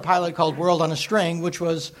 And I wrote a pilot called World on a String, which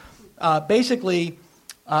was basically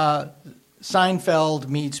Seinfeld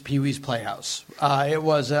meets Pee-wee's Playhouse. It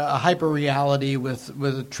was a hyper reality with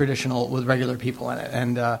regular people in it,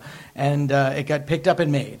 and it got picked up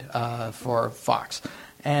and made for Fox,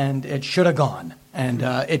 and it should have gone, and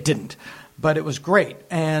it didn't, but it was great.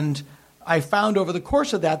 And I found over the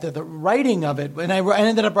course of that the writing of it, and I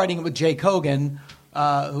ended up writing it with Jay Kogan,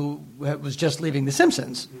 who was just leaving The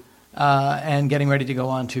Simpsons and getting ready to go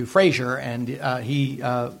on to Frasier, and he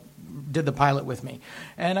did the pilot with me.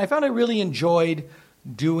 And I found I really enjoyed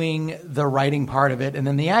doing the writing part of it. And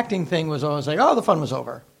then the acting thing was always like, oh, the fun was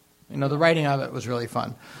over. The writing of it was really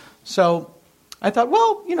fun. So I thought,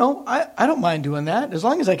 well, I don't mind doing that as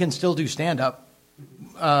long as I can still do stand-up,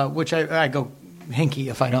 which I go hinky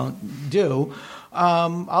if I don't do.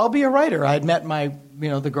 I'll be a writer. I'd met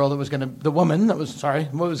the girl that was going to, the woman that was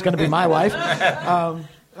going to be my wife.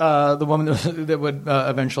 The woman that would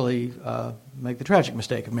eventually make the tragic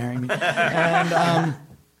mistake of marrying me,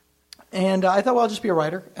 and I thought, well, I'll just be a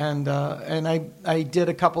writer, and I did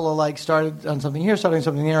a couple of started on something here, starting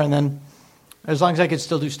something there, and then as long as I could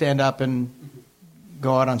still do stand up and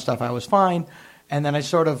go out on stuff, I was fine. And then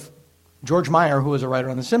George Meyer, who was a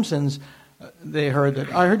writer on The Simpsons, I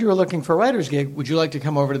heard you were looking for a writer's gig. Would you like to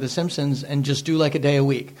come over to The Simpsons and just do a day a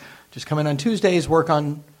week? Just come in on Tuesdays, work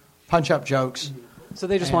on punch-up jokes. So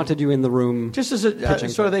they just wanted you in the room, just as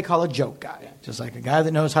they call a joke guy, just like a guy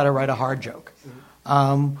that knows how to write a hard joke.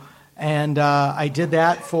 And I did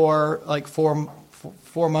that for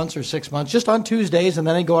 4 months or 6 months, just on Tuesdays, and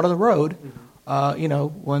then I'd go out on the road,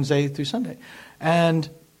 Wednesday through Sunday. And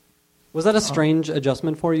was that a strange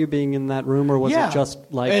adjustment for you being in that room, or was it just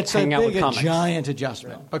hanging out with comics? It's a giant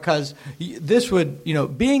adjustment because this would,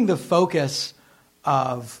 being the focus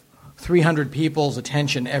of 300 people's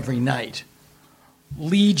attention every night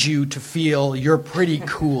leads you to feel you're pretty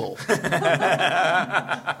cool.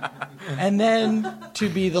 And then to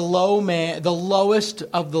be the lowest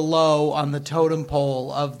of the low on the totem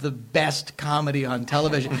pole of the best comedy on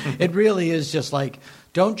television. It really is just like,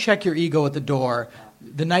 don't check your ego at the door.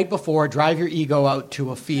 The night before, drive your ego out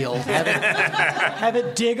to a field. Have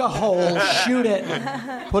it dig a hole, shoot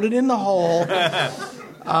it, put it in the hole.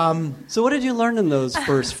 So what did you learn in those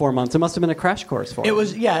first 4 months? It must have been a crash course for you.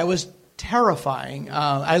 It was terrifying.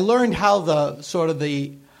 I learned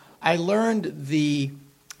I learned the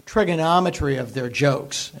trigonometry of their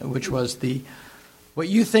jokes, which was what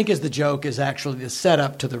you think is the joke is actually the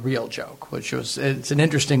setup to the real joke, it's an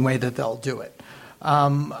interesting way that they'll do it.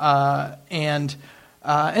 And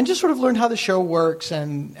just sort of learn how the show works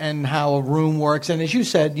and how a room works. And as you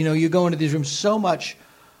said, you go into these rooms, so much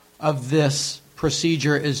of this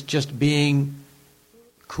procedure is just being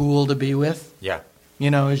cool to be with. Yeah.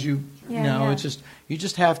 It's just, you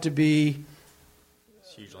just have to be.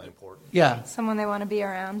 It's hugely important. Yeah. Someone they want to be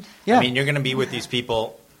around. Yeah. I mean, you're going to be with these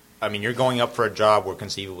people. I mean, you're going up for a job where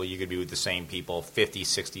conceivably you could be with the same people 50,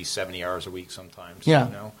 60, 70 hours a week sometimes.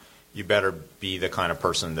 Yeah. You better be the kind of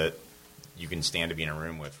person that you can stand to be in a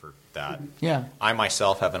room with for that. Yeah. I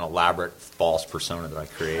myself have an elaborate false persona that I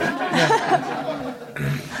create.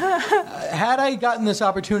 Had I gotten this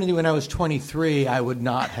opportunity when I was 23, I would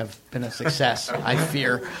not have been a success, I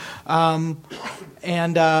fear. And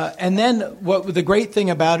then the great thing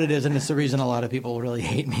about it is, and it's the reason a lot of people really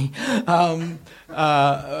hate me, it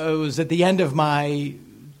was at the end of my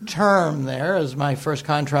term there as my first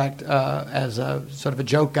contract as a sort of a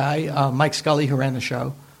joke guy, Mike Scully, who ran the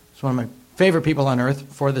show, is one of my favorite people on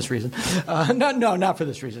earth for this reason. Not for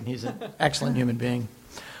this reason. He's an excellent human being.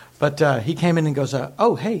 But he came in and goes,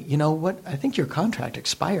 oh, hey, you know what? I think your contract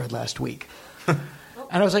expired last week. And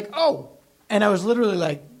I was like, oh. And I was literally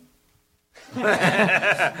like,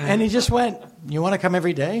 and he just went, you want to come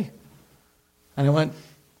every day? And I went,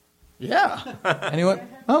 yeah. And he went,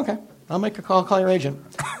 oh, okay. I'll make a call your agent.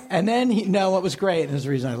 And then what was great, and this is the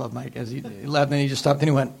reason I love Mike, is he left and he just stopped and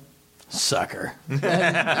he went, sucker. And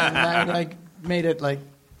I made it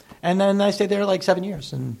and then I stayed there 7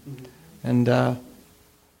 years. And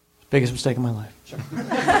biggest mistake of my life. Sure.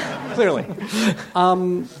 Clearly.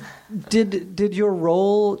 Did your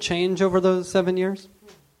role change over those 7 years?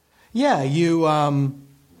 Yeah,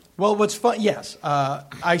 well, what's fun? Yes,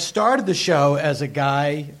 I started the show as a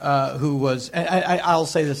guy who was. I'll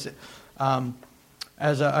say this,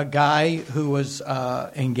 as a guy who was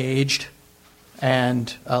engaged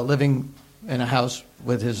and living in a house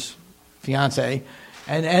with his fiance,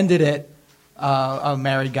 and ended it a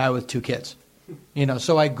married guy with 2 kids.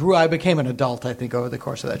 So I became an adult, I think, over the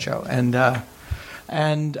course of that show, and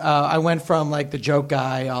I went from the joke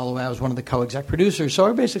guy all the way. I was one of the co-exec producers, so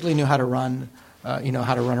I basically knew how to run. How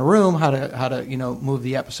to run a room, how to move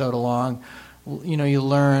the episode along. You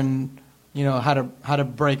learn how to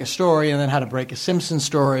break a story, and then how to break a Simpsons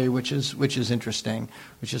story, which is interesting,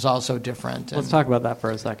 which is also different. Let's talk about that for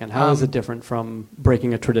a second. How is it different from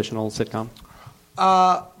breaking a traditional sitcom?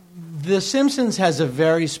 The Simpsons has a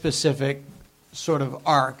very specific sort of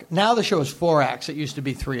arc. Now the show is 4 acts. It used to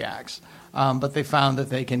be 3 acts. But they found that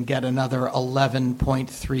they can get another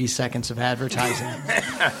 11.3 seconds of advertising.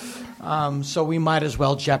 So we might as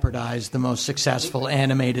well jeopardize the most successful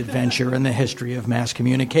animated venture in the history of mass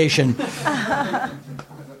communication.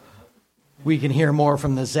 We can hear more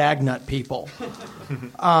from the Zagnut people.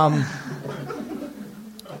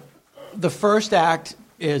 The first act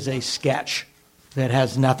is a sketch that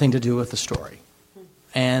has nothing to do with the story.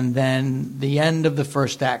 And then the end of the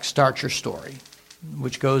first act starts your story,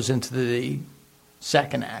 which goes into the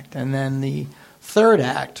second act. And then the third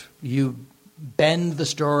act, you bend the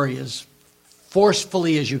story as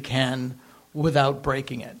forcefully as you can without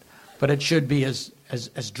breaking it. But it should be as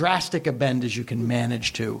drastic a bend as you can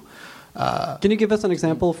manage to. Can you give us an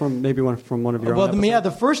example from maybe one of your own episodes?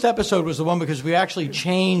 The first episode was the one because we actually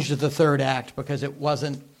changed the third act because it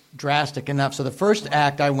wasn't drastic enough. So the first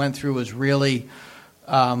act I went through was really...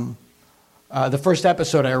 the first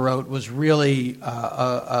episode I wrote was really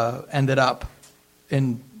ended up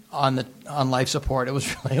on life support. It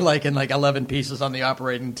was really in 11 pieces on the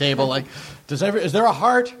operating table. Is there a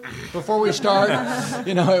heart before we start?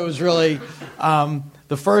 It was really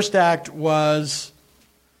the first act was,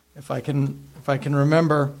 if I can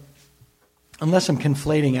remember, unless I'm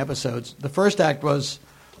conflating episodes. The first act was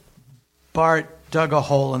Bart dug a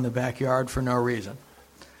hole in the backyard for no reason.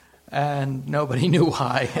 And nobody knew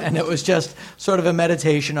why. And it was just sort of a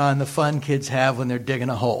meditation on the fun kids have when they're digging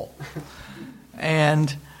a hole.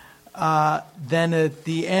 And then at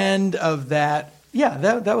the end of that,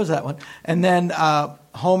 that was that one. And then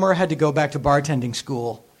Homer had to go back to bartending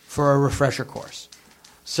school for a refresher course.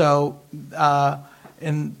 So,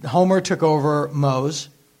 and Homer took over Moe's,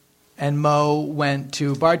 and Moe went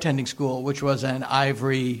to bartending school, which was an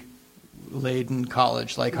ivory-laden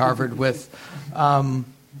college like Harvard with, who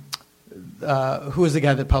was the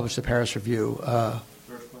guy that published the Paris Review?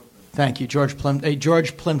 Thank you, George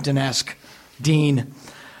Plimpton-esque dean,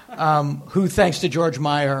 who, thanks to George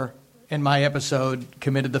Meyer, in my episode,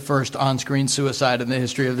 committed the first on-screen suicide in the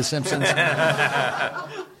history of The Simpsons,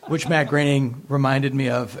 which Matt Groening reminded me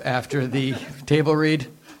of after the table read,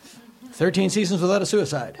 13 seasons without a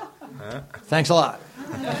suicide. Thanks a lot.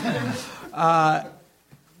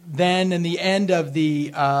 Then in the end of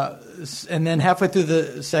the, and then halfway through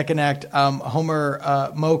the second act,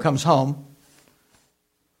 Moe comes home,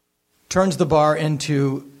 turns the bar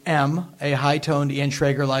into M, a high-toned Ian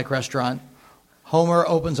Schrager-like restaurant. Homer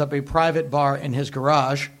opens up a private bar in his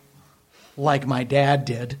garage, like my dad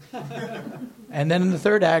did. And then in the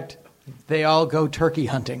third act, they all go turkey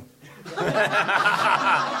hunting.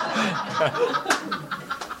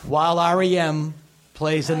 While REM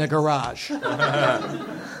plays in the garage.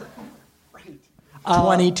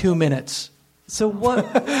 22 minutes. So what?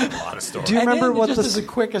 A lot of stories. Do you remember what just as a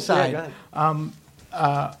quick aside, I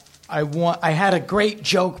had a great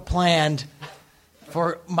joke planned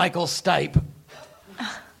for Michael Stipe,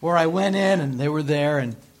 where I went in and they were there,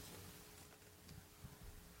 and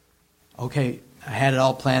okay, I had it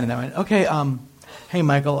all planned, and I went, okay, hey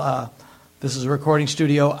Michael, this is a recording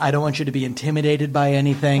studio. I don't want you to be intimidated by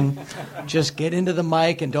anything. Just get into the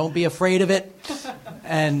mic and don't be afraid of it.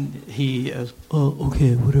 And he goes, oh,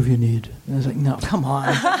 okay, whatever you need. And I was like, no, come on.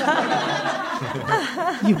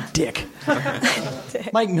 You dick.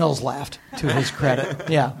 Mike Mills laughed, to his credit.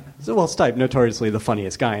 Yeah. So, well, Stipe, notoriously the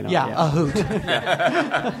funniest guy. A hoot.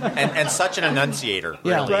 and such an enunciator,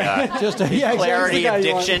 Yeah, really. right. Just a Clarity of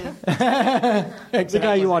exactly. diction. The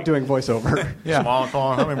guy you want doing voiceover. Yeah. Small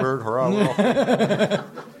tall hummingbird, hurrah.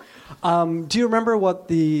 Do you remember what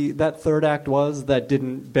that third act was that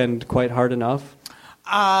didn't bend quite hard enough?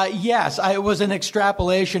 Yes, it was an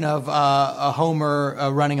extrapolation of a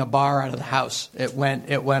Homer running a bar out of the house. It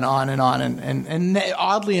went on, and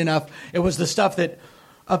oddly enough, it was the stuff that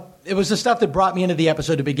brought me into the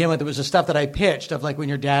episode to begin with. It was the stuff that I pitched of like when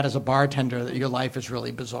your dad is a bartender, that your life is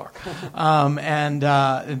really bizarre, and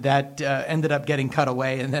that ended up getting cut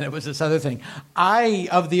away. And then it was this other thing.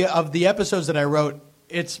 Of the episodes that I wrote,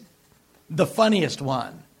 it's the funniest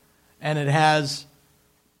one, and it has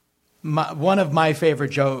one of my favorite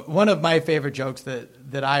jokes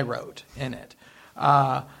that I wrote in it.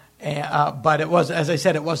 But it was, as I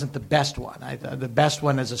said, it wasn't the best one. The best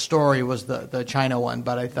one as a story was the China one.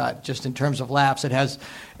 But I thought, just in terms of laughs, it has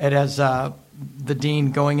the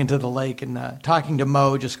dean going into the lake and talking to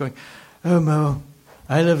Moe, just going, "Oh Moe,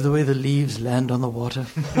 I love the way the leaves land on the water,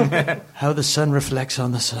 how the sun reflects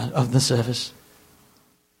on the surface.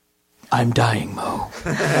 I'm dying, Moe."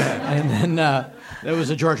 And then there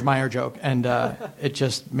was a George Meyer joke, and it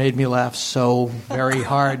just made me laugh so very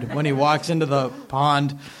hard when he walks into the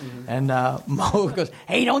pond, and Moe goes,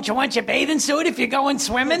 "Hey, don't you want your bathing suit if you're going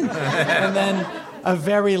swimming?" And then a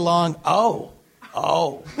very long, oh,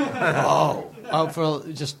 for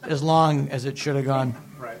just as long as it should have gone.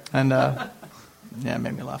 Right. And it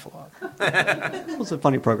made me laugh a lot. It was a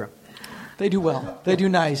funny program. They do well. They do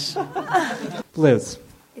nice. Liz.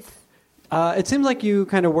 It seems like you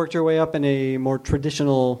kind of worked your way up in a more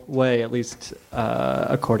traditional way, at least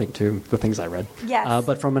according to the things I read. Yes.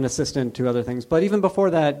 But from an assistant to other things. But even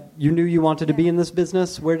before that, you knew you wanted to be in this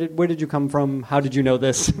business. Where did you come from? How did you know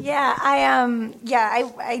this? Yeah,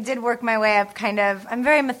 I did work my way up kind of. I'm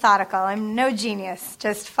very methodical. I'm no genius.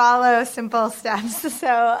 Just follow simple steps. So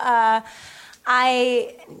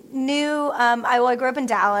I knew, I grew up in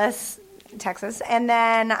Dallas, Texas, and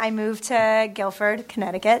then I moved to Guilford,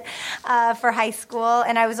 Connecticut, for high school,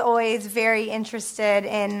 and I was always very interested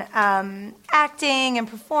in acting and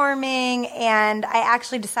performing, and I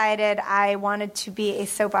actually decided I wanted to be a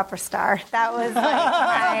soap opera star. That was like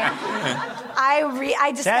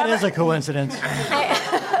I discovered... That is a coincidence.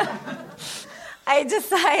 I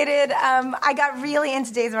decided I got really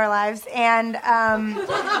into Days of Our Lives and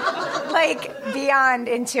beyond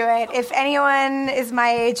into it. If anyone is my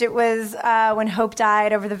age, it was when Hope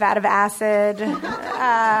died over the vat of acid,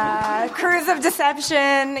 Cruise of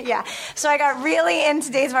Deception. Yeah. So I got really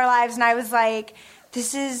into Days of Our Lives, and I was like,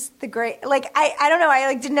 this is the great, like, I don't know, I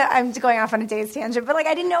like didn't know, I'm going off on a day's tangent, but like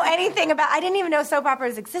I didn't know anything about, I didn't even know soap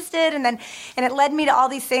operas existed, and it led me to all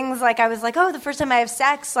these things, like I was like, oh, the first time I have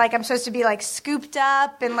sex, like I'm supposed to be like scooped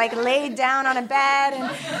up and like laid down on a bed, and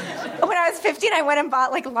when I was 15, I went and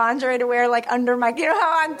bought like lingerie to wear like under my, you know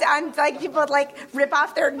how on like people would like rip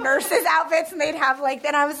off their nurses' outfits and they'd have like,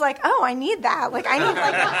 then I was like, oh, I need that, like I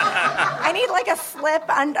need like a slip,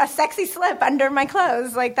 a sexy slip under my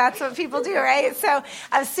clothes, like that's what people do, right? So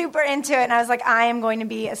I was super into it, and I was like, I am going to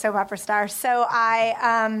be a soap opera star. So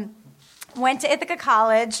I went to Ithaca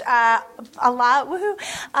College a lot, woohoo,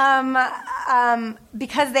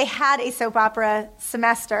 because they had a soap opera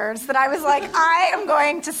semesters that I was like, I am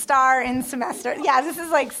going to star in semester. Yeah, this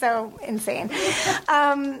is like so insane.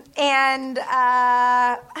 And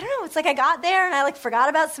I don't know, it's like I got there and I like forgot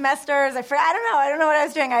about semesters. I don't know what I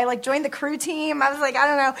was doing. I like joined the crew team. I was like, I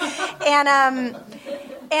don't know.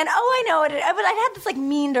 And I know it. But I had this like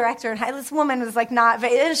mean director, and this woman was like she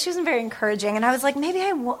wasn't very encouraging. And I was like, maybe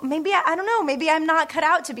I don't know, maybe I'm not cut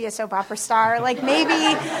out to be a soap opera star. Like maybe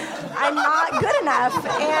I'm not good enough.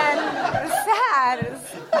 And it was sad. It was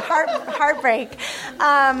heartbreak.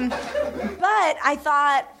 But I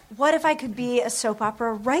thought, what if I could be a soap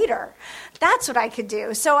opera writer? That's what I could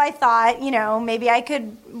do. So I thought, maybe I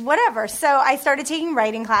could, whatever. So I started taking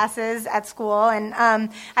writing classes at school, and I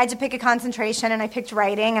had to pick a concentration, and I picked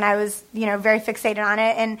writing, and I was, very fixated on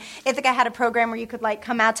it. And Ithaca had a program where you could, like,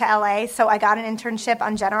 come out to LA, so I got an internship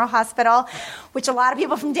on General Hospital, which a lot of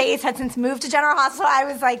people from Days had since moved to General Hospital. I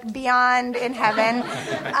was, like, beyond in heaven.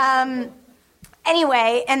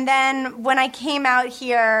 Anyway, and then when I came out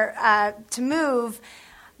here to move,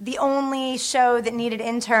 the only show that needed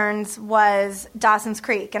interns was Dawson's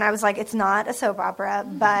Creek. And I was like, it's not a soap opera,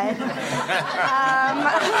 but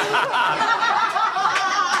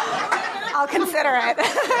I'll consider it.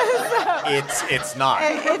 It's not.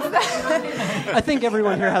 I think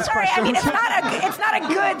everyone here has questions. I mean, it's not a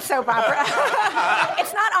good soap opera.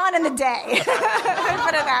 It's not on in the day.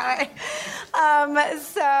 Put it that way.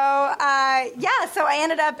 So I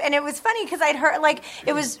ended up, and it was funny because I'd heard, like,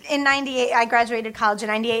 it was in 98, I graduated college in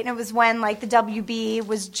 98, and it was when, like, the WB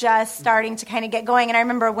was just starting to kind of get going. And I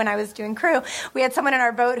remember when I was doing crew, we had someone in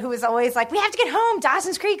our boat who was always like, we have to get home,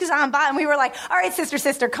 Dawson's Creek is on bottom. And we were like, all right,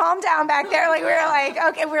 sister, calm down back there. Like, we were like,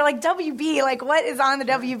 okay, we were like, WB, like, what is on the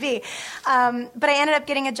WB? But I ended up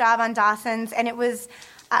getting a job on Dawson's, and it was,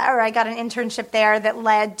 I got an internship there that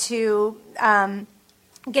led to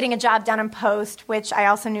getting a job down in Post, which I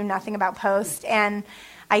also knew nothing about Post. And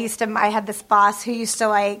I had this boss who used to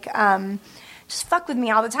like just fuck with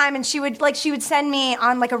me all the time, and she would send me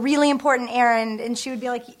on like a really important errand, and she would be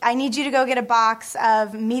like, I need you to go get a box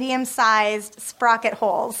of medium-sized sprocket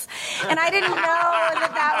holes. And I didn't know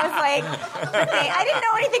that was like the thing. I didn't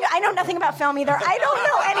know anything. I know nothing about film either. I don't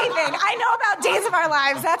know anything. I know about Days of Our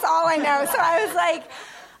Lives. That's all I know. So I was like,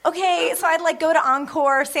 okay, so I'd like go to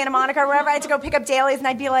Encore, Santa Monica, or wherever I had to go pick up dailies, and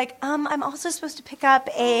I'd be like, I'm also supposed to pick up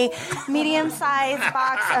a medium-sized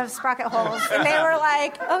box of sprocket holes. And they were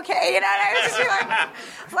like, okay, and I was just be like,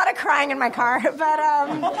 a lot of crying in my car. But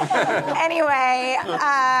anyway,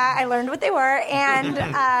 I learned what they were,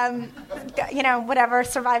 and, whatever,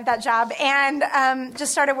 survived that job, and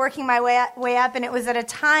just started working my way up, and it was at a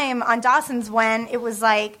time on Dawson's when it was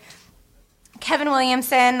like, Kevin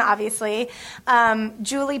Williamson, obviously,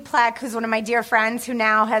 Julie Pleck, who's one of my dear friends, who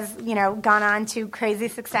now has, gone on to crazy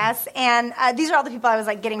success. And these are all the people I was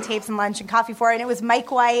like getting tapes and lunch and coffee for. And it was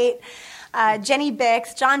Mike White, Jenny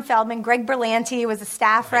Bix, John Feldman, Greg Berlanti was a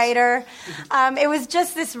staff writer. It was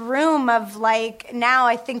just this room of like, now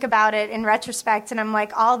I think about it in retrospect, and I'm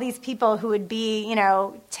like, all these people who would be,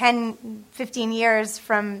 10, 15 years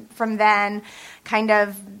from then, kind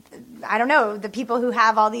of, I don't know, the people who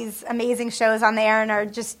have all these amazing shows on the air and are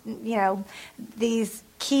just, these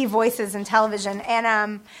key voices in television.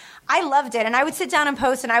 And I loved it. And I would sit down and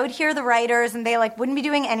Post, and I would hear the writers, and they like wouldn't be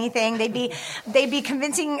doing anything. They'd be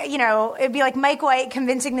convincing, it'd be like Mike White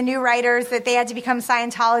convincing the new writers that they had to become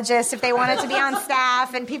Scientologists if they wanted to be on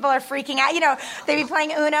staff, and people are freaking out. They'd be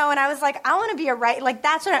playing Uno, and I was like, I want to be a writer. Like,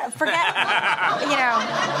 that's what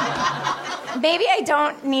maybe I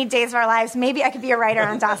don't need Days of Our Lives. Maybe I could be a writer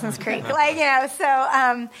on Dawson's Creek.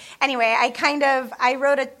 Anyway, I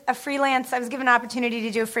wrote a freelance. I was given an opportunity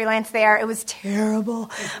to do a freelance there. It was terrible.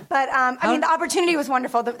 But, the opportunity was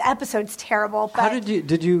wonderful. The episode's terrible. But how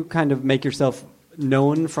did you kind of make yourself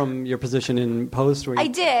known from your position in Post? Where you, I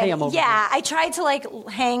did. Hey, I'm over yeah, I tried to like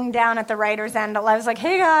hang down at the writer's end. I was like,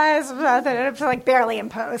 "Hey guys," like barely in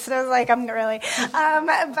Post. I was like, "I'm really," but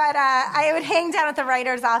I would hang down at the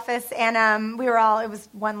writer's office, and we were all. It was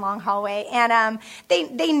one long hallway, and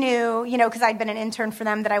they knew, because I'd been an intern for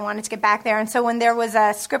them, that I wanted to get back there. And so when there was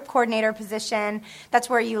a script coordinator position, that's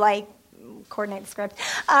where you like coordinate the script.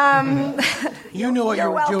 You knew what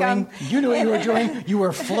you were doing. You knew what you were doing. You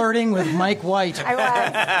were flirting with Mike White. I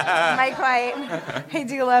was. Mike White. I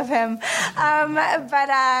do love him.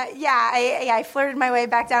 I flirted my way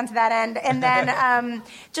back down to that end. And then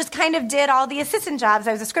just kind of did all the assistant jobs.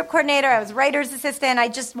 I was a script coordinator. I was a writer's assistant. I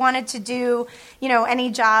just wanted to do,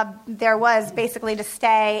 any job there was basically to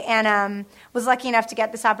stay. And was lucky enough to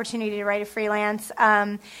get this opportunity to write a freelance.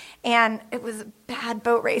 And it was a bad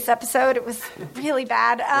boat race episode. It was really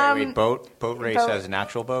bad. Wait, boat race as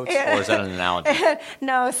natural boats? Or is that an analogy?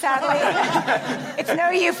 No, sadly, it's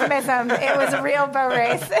no euphemism. It was a real boat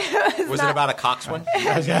race. Was it about a coxswain?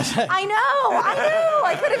 I know.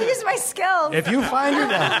 I could have used my skills. If you find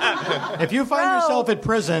yourself at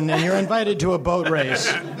prison and you're invited to a boat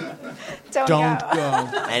race, don't go.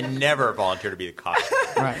 And never volunteer to be the coxswain.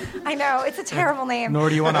 Right. I know. It's a terrible name. Nor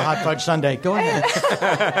do you want a hot fudge sundae. Go ahead.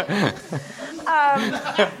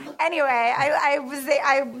 Anyway, I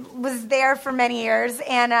was there for many years,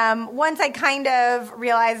 and once I kind of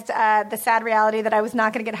realized the sad reality that I was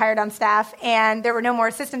not going to get hired on staff, and there were no more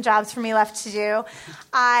assistant jobs for me left to do,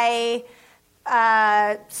 I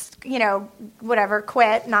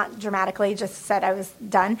quit, not dramatically, just said I was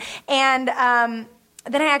done. And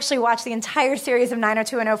then I actually watched the entire series of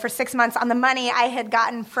 90210 for 6 months on the money I had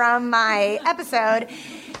gotten from my episode.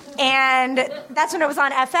 And that's when it was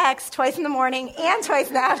on FX twice in the morning and twice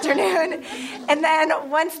in the afternoon. And then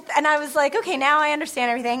I was like, okay, now I understand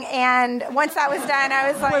everything. And once that was done,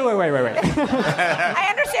 I was like, Wait. I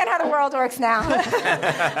understand how the world works now.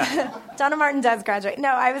 Donna Martin does graduate.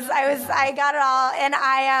 No, I got it all.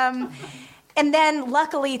 And then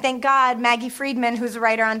luckily, thank God, Maggie Friedman, who's a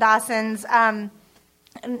writer on Dawson's,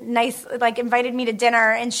 invited me to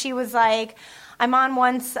dinner, and she was like, I'm on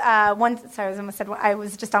I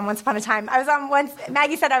was just on Once Upon a Time.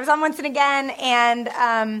 Maggie said I was on Once and Again,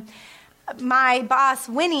 and my boss,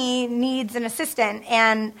 Winnie, needs an assistant.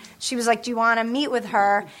 And she was like, do you want to meet with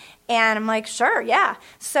her? And I'm like, sure, yeah.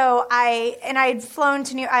 So I'd flown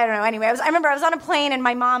to I don't know, anyway. I remember I was on a plane, and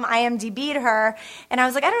my mom IMDb'd her, and I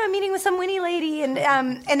was like, I don't know, I'm meeting with some Winnie lady. And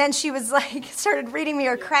then she was like, started reading me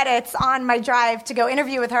her credits on my drive to go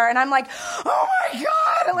interview with her, and I'm like, oh my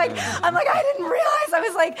God. I'm like, I didn't realize. I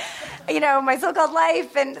was like, my so-called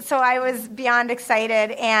life. And so I was beyond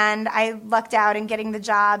excited, and I lucked out in getting the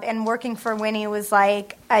job, and working for Winnie was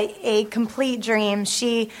like a complete dream.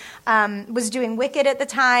 She was doing Wicked at the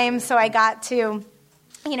time, so I got to,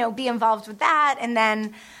 be involved with that. And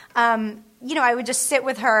then, I would just sit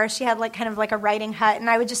with her. She had kind of a writing hut, and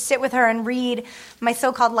I would just sit with her and read my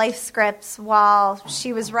so-called life scripts while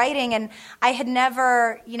she was writing. And I had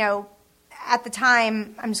never, at the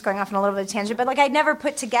time, I'm just going off on a little bit of a tangent, but I'd never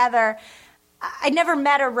put together, I'd never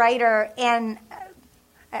met a writer, and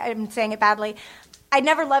I'm saying it badly, I'd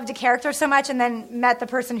never loved a character so much and then met the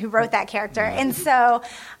person who wrote that character. And so,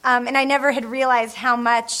 and I never had realized how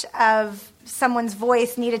much of someone's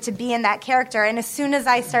voice needed to be in that character. And as soon as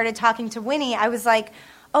I started talking to Winnie, I was like,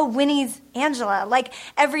 oh, Winnie's Angela.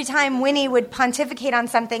 Every time Winnie would pontificate on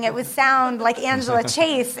something, it would sound like Angela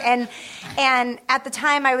Chase. And at the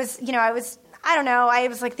time I was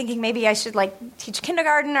thinking maybe I should teach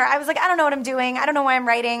kindergarten, or I was like, I don't know what I'm doing. I don't know why I'm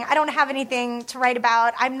writing. I don't have anything to write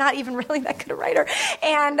about. I'm not even really that good a writer.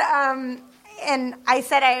 And I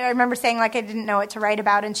said, I remember saying I didn't know what to write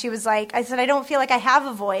about. And she was like, I said, I don't feel like I have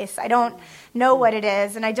a voice. I don't know what it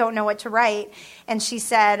is, and I don't know what to write. And she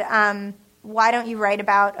said, why don't you write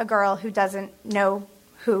about a girl who doesn't know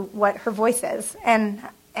what her voice is? And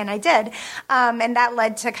I did. And that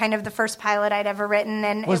led to kind of the first pilot I'd ever written.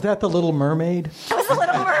 And was that The Little Mermaid? It was The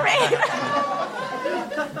Little Mermaid.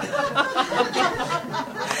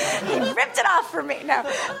 He ripped it off for me. No.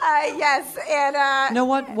 Yes. And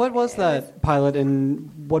what was that pilot,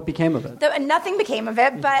 and what became of it? Nothing became of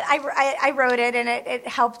it, but I wrote it, and it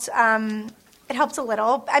helped. It helped a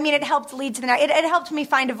little. I mean, it helped lead to the night. It helped me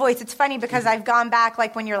find a voice. It's funny because I've gone back,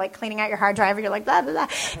 when you're cleaning out your hard drive, or you're blah, blah, blah.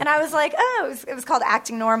 And I was like, oh, it was called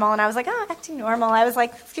Acting Normal. And I was like, oh, Acting Normal. I was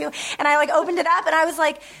like, phew. And I opened it up, and I was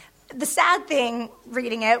like, the sad thing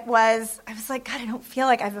reading it was, I was like, God, I don't feel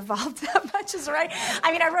like I've evolved that much as a writer.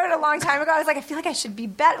 I mean, I wrote it a long time ago. I was like, I feel like I should be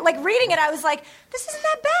better. Like, reading it, I was like, this isn't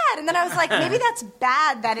that bad. And then I was like, maybe that's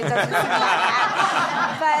bad that it doesn't seem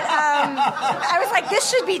that bad. But I was like, this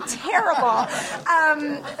should be terrible.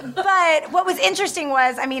 But what was interesting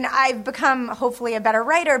was, I mean, I've become, hopefully, a better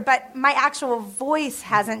writer, but my actual voice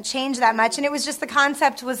hasn't changed that much. And it was just, the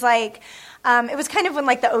concept was like, it was kind of when,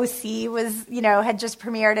 like, the OC was, had just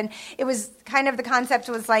premiered, and it was kind of, the concept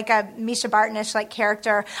was like a Misha Bartnish, like,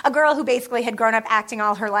 character, a girl who basically had grown up acting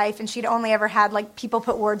all her life, and she'd only ever had, like, people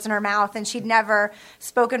put words in her mouth, and she'd never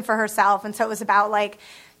spoken for herself, and so it was about, like,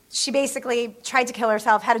 she basically tried to kill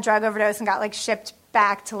herself, had a drug overdose, and got, like, shipped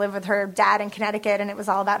back to live with her dad in Connecticut, and it was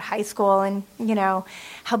all about high school and,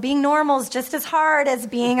 how being normal is just as hard as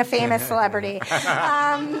being a famous celebrity.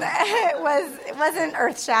 It wasn't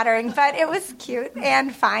earth-shattering, but it was cute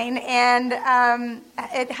and fine, and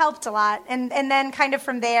it helped a lot. And then kind of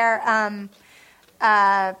from there,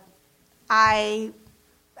 I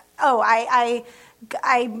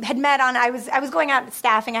had met on, I was going out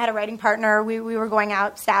staffing. I had a writing partner. We were going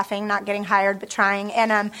out staffing, not getting hired, but trying.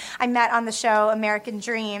 And I met on the show American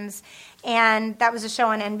Dreams, and that was a show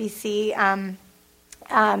on NBC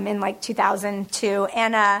in like 2002.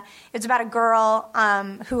 And it was about a girl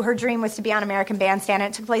who her dream was to be on American Bandstand.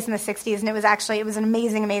 And it took place in the 60s, and it was an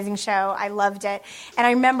amazing, amazing show. I loved it. And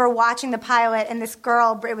I remember watching the pilot, and this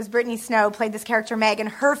girl, it was Brittany Snow, played this character Meg, and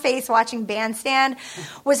her face watching Bandstand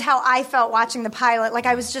was how I felt watching the pilot. Like,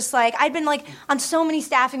 I was just like, I'd been like on so many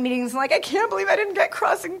staffing meetings, and like, I can't believe I didn't get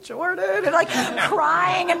Crossing Jordan, and like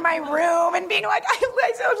crying in my room and being like, I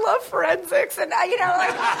don't love forensics, and like whatever.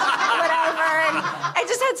 And I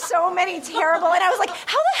just had so many terrible, and I was like,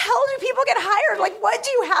 how the hell do people get hired? Like, what do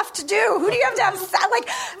you have to do? Who do you have to have sex? Like,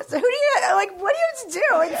 what do you have to do?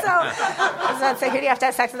 And so I was about to say, who do you have to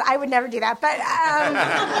have sex with? I would never do that.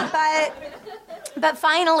 But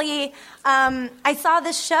finally, I saw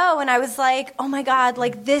this show, and I was like, oh my God,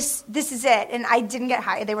 like this is it. And I didn't get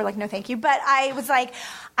hired. They were like, no, thank you. But I was like,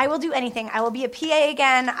 I will do anything. I will be a PA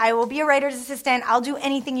again. I will be a writer's assistant. I'll do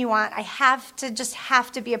anything you want. I have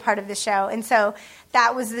to be a part of the show. And so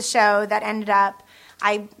that was the show that ended up,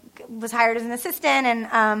 I was hired as an assistant,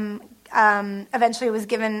 and eventually was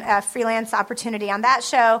given a freelance opportunity on that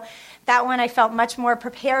show. That one I felt much more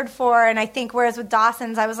prepared for, and I think whereas with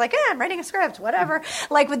Dawson's I was like, I'm writing a script, whatever.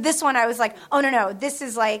 Like with this one I was like, oh no, this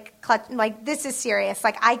is like this is serious.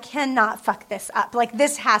 Like I cannot fuck this up. Like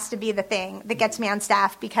this has to be the thing that gets me on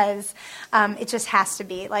staff because it just has to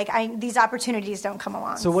be. Like these opportunities don't come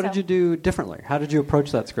along. So what did you do differently? How did you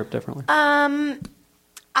approach that script differently?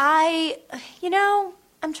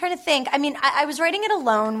 I'm trying to think. I mean, I was writing it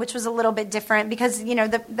alone, which was a little bit different because,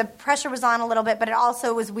 the pressure was on a little bit, but it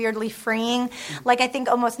also was weirdly freeing. Like, I think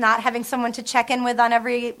almost not having someone to check in with on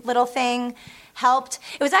every little thing helped.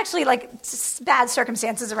 It was actually, like, bad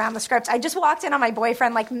circumstances around the script. I just walked in on my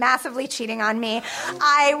boyfriend, like, massively cheating on me.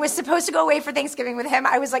 I was supposed to go away for Thanksgiving with him.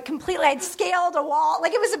 I was, like, I'd scaled a wall.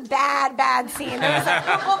 Like, it was a bad scene.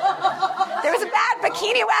 There was a bad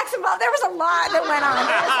bikini wax involved. There was a lot that went on.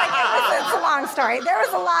 It's a long story. There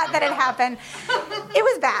was a lot that had happened. It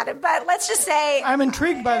was bad, but let's just say... I'm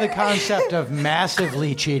intrigued by the concept of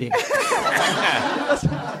massively cheating.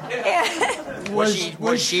 Was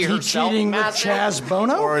she herself cheating with Chaz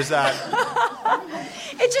Bono? Or is that...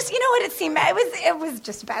 It just, it seemed, it was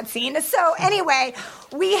just a bad scene. So anyway,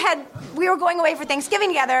 we were going away for Thanksgiving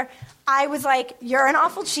together. I was like, you're an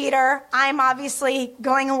awful cheater. I'm obviously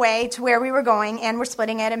going away to where we were going, and we're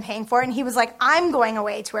splitting it and paying for it. And he was like, I'm going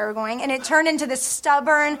away to where we're going. And it turned into this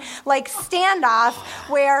stubborn, like, standoff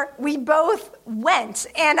where we both went.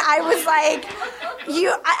 And I was like,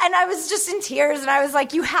 and I was just in tears. And I was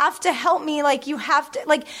like, you have to help me. Like, you have to,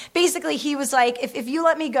 like, basically he was like, if you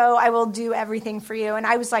let me go, I will do everything for you. And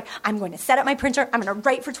I was like, I'm going to set up my printer. I'm going to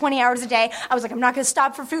write for 20 hours a day. I was like, I'm not going to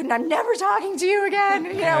stop for food, and I'm never talking to you again,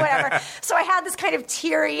 whatever. So I had this kind of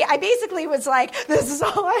teary, I basically was like, this is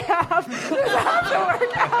all I have. This has to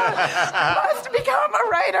work out. I must become a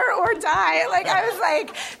writer or die. Like, I was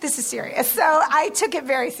like, this is serious. So I took it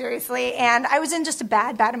very seriously, and I was in just a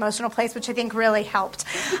bad emotional place, which I think really helped.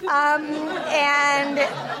 And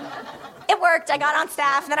it worked. I got on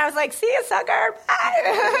staff, and then I was like, see you, sucker.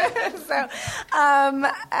 Bye. So,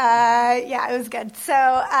 it was good.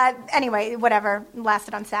 So, anyway, whatever,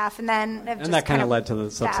 lasted on staff, and then it just that kind of led to the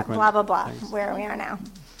subsequent blah, blah, blah, things. Where we are now.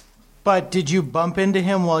 But did you bump into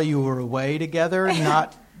him while you were away together,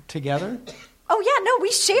 not together? Oh, yeah, no,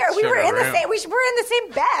 we shared. We were in the same. We were in the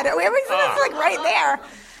same bed. It was like right there.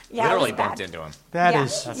 Yeah, Literally it was bumped bad.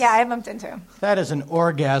 into him. Yeah, I bumped into him. That is an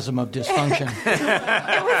orgasm of dysfunction.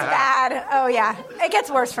 It was bad. Oh yeah, it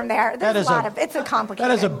gets worse from there. There's it's a complicated.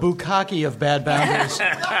 That is a bukkake of bad boundaries.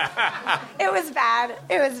 It was bad.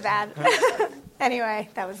 It was bad. Anyway,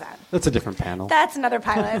 that was that. That's a different panel. That's another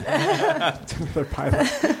pilot. Another pilot.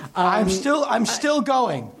 I'm still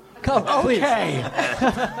going. Come, please. Okay.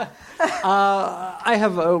 I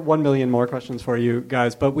have 1 million more questions for you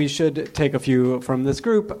guys, but we should take a few from this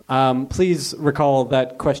group. Please recall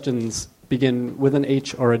that questions begin with an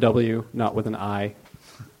H or a W, not with an I.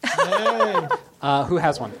 Hey. Who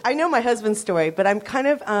has one? I know my husband's story, but I'm kind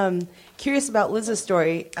of curious about Liz's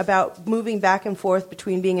story about moving back and forth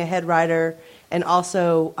between being a head writer and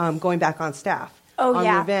also going back on staff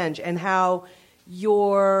on Revenge, and how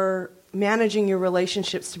you're managing your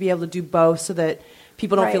relationships to be able to do both so that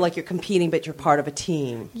people don't feel like you're competing, but you're part of a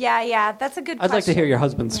team. Yeah, that's a good question. I'd like to hear your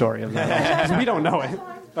husband's story of that. 'Cause we don't know it.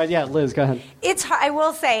 But yeah, Liz, go ahead. I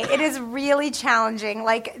will say, it is really challenging.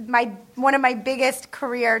 Like, one of my biggest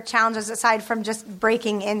career challenges, aside from just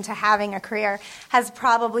breaking into having a career, has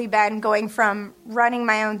probably been going from running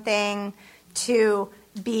my own thing to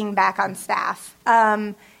being back on staff.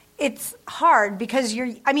 It's hard because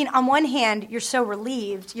on one hand, you're so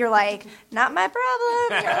relieved. You're like, not my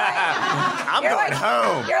problem. You're like, I'm going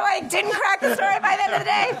home. You're like, didn't crack the story by the end of the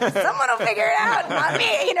day. Someone will figure it out, not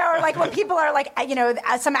me. Or like when people are like,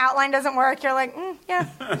 some outline doesn't work, you're like, yeah,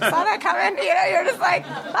 saw that coming. You're just like,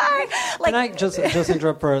 bye. Like, Can I just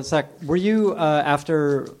interrupt for a sec? Were you,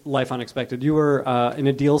 after Life Unexpected, you were in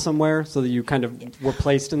a deal somewhere so that you kind of were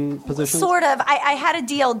placed in positions? Sort of. I had a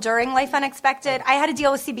deal during Life Unexpected. I had a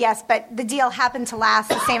deal with CBS, but the deal happened to last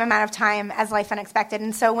the same amount of time as Life Unexpected.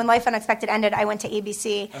 And so when Life Unexpected ended, I went to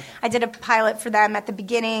ABC. Okay. I did a pilot for them at the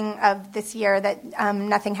beginning of this year that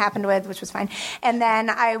nothing happened with, which was fine. And then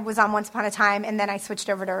I was on Once Upon a Time, and then I switched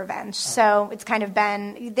over to Revenge. So it's kind of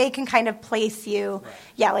been, they can kind of place you,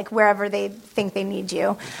 like wherever they think they need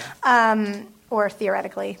you. Or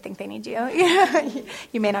theoretically think they need you.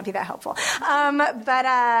 You may not be that helpful.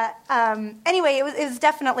 Anyway, it was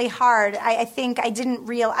definitely hard. I think a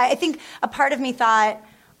part of me thought,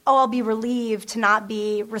 I'll be relieved to not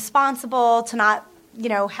be responsible, to not,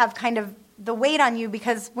 have kind of the weight on you,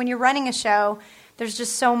 because when you're running a show, there's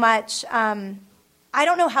just so much. I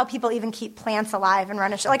don't know how people even keep plants alive and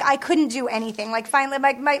run a show. Like, I couldn't do anything. Like, finally,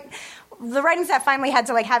 the writing staff finally had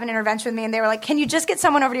to have an intervention with me, and they were like, "Can you just get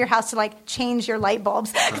someone over to your house to change your light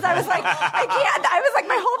bulbs?" Because I was like, I can't. I was like,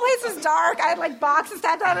 my whole place was dark. I had boxes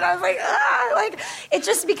stacked up, and I was like, ah! It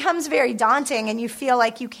just becomes very daunting, and you feel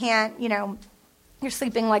like you can't, you're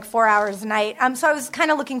sleeping 4 hours a night. So I was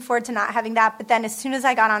kind of looking forward to not having that. But then as soon as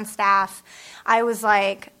I got on staff, I was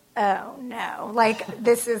like, oh no,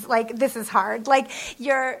 this is hard.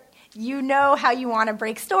 You know how you want to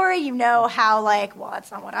break story. You know how, well, that's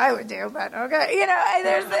not what I would do, but okay.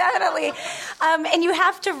 There's definitely. And you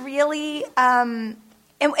have to really, and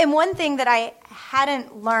one thing that I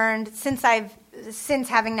hadn't learned since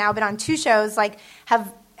having now been on 2 shows,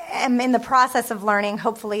 am in the process of learning,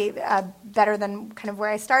 hopefully better than kind of where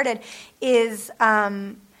I started, is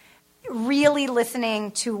really listening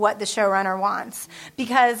to what the showrunner wants.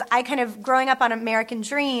 Because I kind of, growing up on American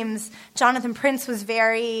Dreams, Jonathan Prince was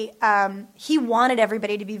very, he wanted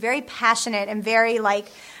everybody to be very passionate and very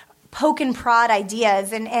poke and prod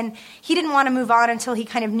ideas, and he didn't want to move on until he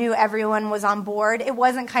kind of knew everyone was on board. It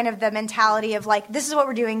wasn't kind of the mentality of this is what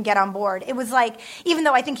we're doing, get on board. It was even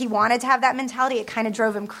though I think he wanted to have that mentality, it kind of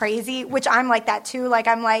drove him crazy, which I'm like that too.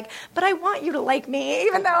 I'm like, but I want you to like me,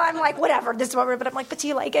 even though I'm whatever, this is what we're, but I'm like, but do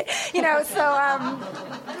you like it? So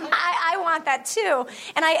I want that too.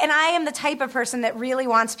 And I am the type of person that really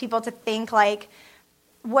wants people to think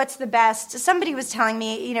what's the best? Somebody was telling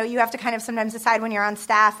me, you have to kind of sometimes decide when you're on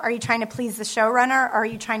staff, are you trying to please the showrunner or are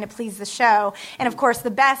you trying to please the show? And of course,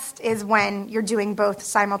 the best is when you're doing both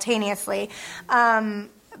simultaneously.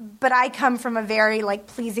 But I come from a very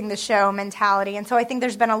pleasing the show mentality. And so I think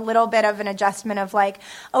there's been a little bit of an adjustment of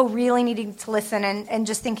really needing to listen and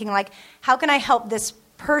just thinking how can I help this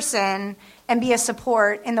person and be a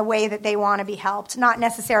support in the way that they want to be helped, not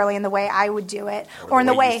necessarily in the way I would do it or in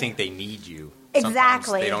the way you think they need you. Exactly.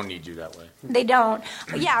 Sometimes they don't need you that way. They don't.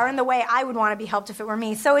 Yeah, or in the way I would want to be helped if it were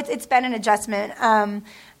me. So it's been an adjustment.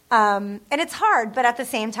 And it's hard, but at the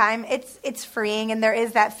same time, it's freeing, and there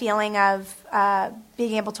is that feeling of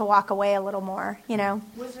being able to walk away a little more,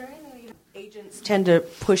 Was there anything agents tend to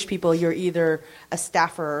push people? You're either a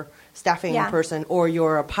staffing person or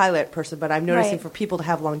you're a pilot person, but I'm noticing for people to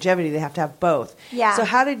have longevity, they have to have both. Yeah. So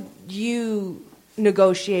how did you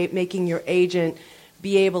negotiate making your agent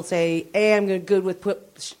be able to say, A, I'm good with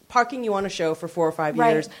parking you on a show for 4 or 5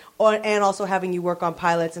 years, and also having you work on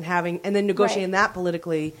pilots and then negotiating that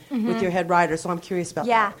politically with your head writer. So I'm curious about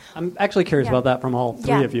that. I'm actually curious about that from all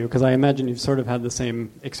three of you, because I imagine you've sort of had the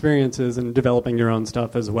same experiences in developing your own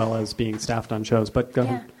stuff as well as being staffed on shows. But go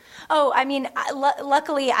ahead. Oh, I mean,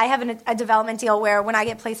 luckily I have a development deal where when I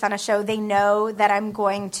get placed on a show, they know that I'm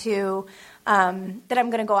going to go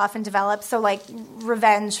off and develop. So like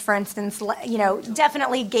Revenge, for instance,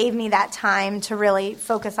 definitely gave me that time to really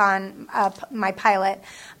focus on my pilot.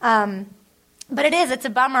 But it's a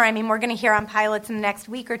bummer. I mean, we're going to hear on pilots in the next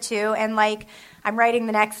week or two, and like I'm writing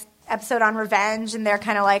the next episode on Revenge, and they're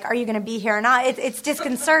kind of like, are you going to be here or not? It's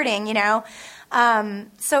disconcerting,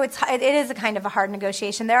 So it is a kind of a hard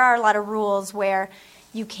negotiation. There are a lot of rules where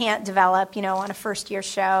you can't develop, on a first-year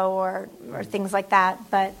show or things like that,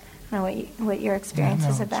 but I don't know what your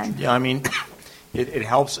experiences have been. Yeah, I mean, it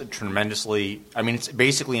helps tremendously. I mean, it's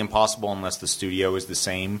basically impossible unless the studio is the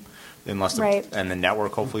same, and the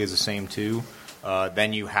network hopefully is the same too.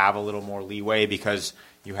 Then you have a little more leeway because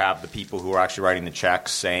you have the people who are actually writing the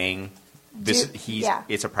checks saying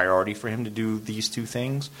it's a priority for him to do these two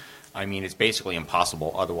things. I mean, it's basically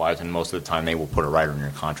impossible otherwise, and most of the time they will put a writer in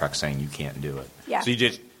your contract saying you can't do it. Yeah. So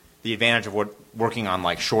the advantage of working on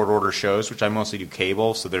like short order shows, which I mostly do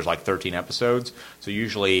cable, so there's like 13 episodes. So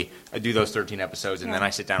usually I do those 13 episodes, and then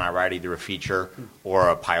I sit down, I write either a feature or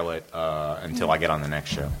a pilot until I get on the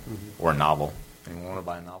next show, or a novel. Anyone want to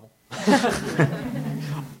buy a novel?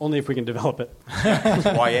 Only if we can develop it.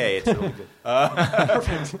 YA, it's really good.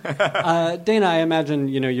 Perfect. Dana, I imagine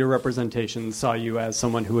your representation saw you as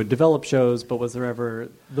someone who would develop shows, but was there ever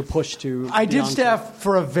the push to? I did staff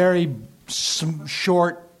for a very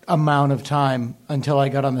short amount of time until I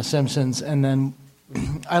got on The Simpsons, and then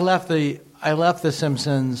I left The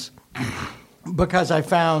Simpsons because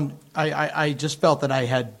I just felt that I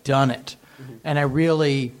had done it, and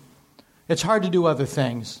it's hard to do other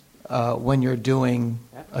things when you're doing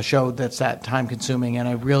a show that's that time consuming, and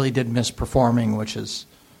I really did miss performing, which is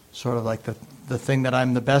sort of like the thing that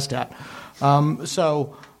I'm the best at.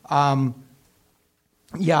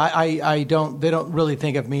 They don't really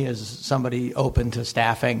think of me as somebody open to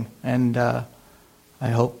staffing, and I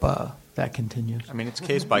hope that continues. I mean, it's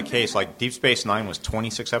case by case. Like Deep Space Nine was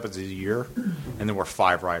 26 episodes a year, and there were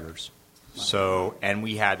 5 writers. So, and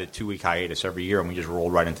we had a 2-week hiatus every year, and we just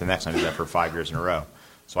rolled right into the next. And I did that for 5 years in a row.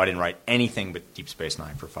 So I didn't write anything but Deep Space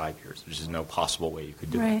Nine for 5 years. There's just no possible way you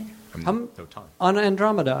could do it. No time. On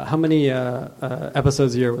Andromeda, how many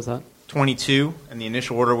episodes a year was that? 22, and the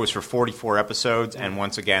initial order was for 44 episodes. And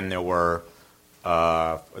once again, there was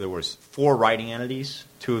 4 writing entities.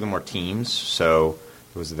 2 of them were teams. So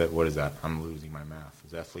it was what is that? I'm losing my math.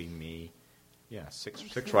 Zeffley, me,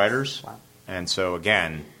 6 writers. Wow. And so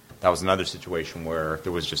again, that was another situation where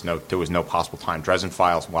there was no possible time. Dresden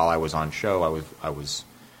Files, while I was on show, I was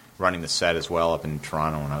running the set as well up in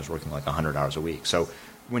Toronto, and I was working like 100 hours a week. So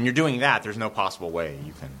when you're doing that, there's no possible way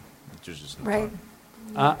you can. There's just no time.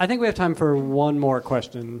 I think we have time for one more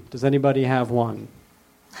question. Does anybody have one?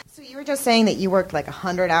 So you were just saying that you worked like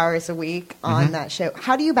 100 hours a week on that show.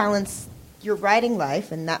 How do you balance your writing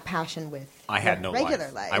life and that passion with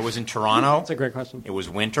regular life? I was in Toronto. That's a great question. It was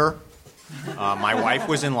winter. My wife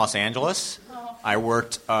was in Los Angeles. I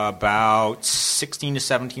worked about 16 to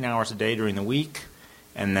 17 hours a day during the week,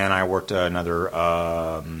 and then I worked another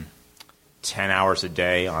 10 hours a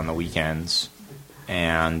day on the weekends,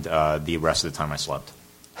 and the rest of the time I slept.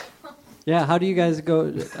 Yeah, how do you guys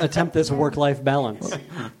go attempt this work-life balance?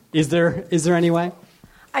 Is there any way?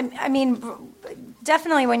 I mean,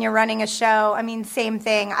 definitely when you're running a show, I mean, same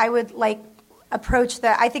thing. I would I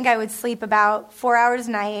think I would sleep about 4 hours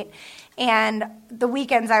a night, and the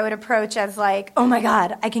weekends I would approach as like, oh my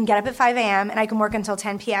God, I can get up at 5 a.m. and I can work until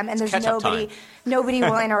 10 p.m. and there's nobody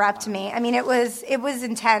will interrupt me. I mean, it was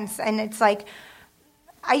intense, and it's like,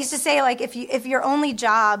 I used to say, like, if your only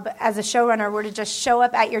job as a showrunner were to just show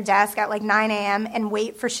up at your desk at like 9 a.m. and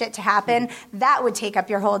wait for shit to happen, that would take up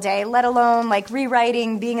your whole day, let alone like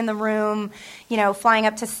rewriting, being in the room, flying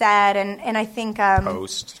up to set, and I think casting.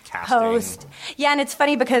 Yeah, and it's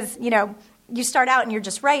funny because, you start out and you're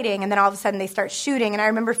just writing, and then all of a sudden they start shooting, and I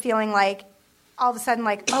remember feeling like all of a sudden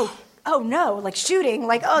like, oh no, like shooting,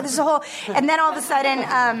 like, oh, this is a whole, and then all of a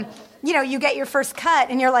sudden, you get your first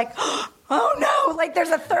cut and you're like, oh no, like there's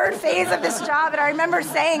a third phase of this job. And I remember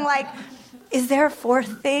saying, like, is there a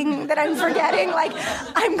fourth thing that I'm forgetting? Like,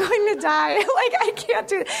 I'm going to die. Like, I can't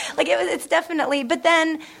do it. Like, it's definitely, but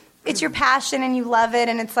then it's your passion and you love it.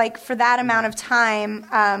 And it's like, for that amount of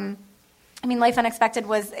time, I mean, Life Unexpected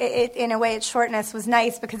was, in a way, its shortness was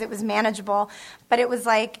nice because it was manageable. But it was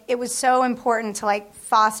it was so important to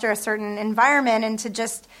foster a certain environment and to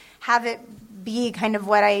just have it be kind of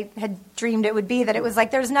what I had dreamed it would be. That it was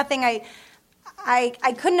there's nothing I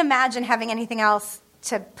couldn't imagine having anything else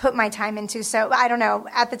to put my time into. So I don't know.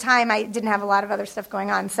 At the time, I didn't have a lot of other stuff going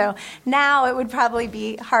on. So now it would probably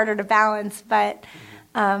be harder to balance. But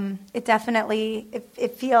it definitely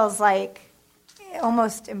it feels like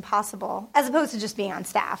almost impossible, as opposed to just being on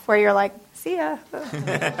staff, where you're like, see ya.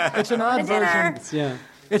 It's an odd version. Yeah.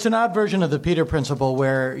 It's an odd version of the Peter principle,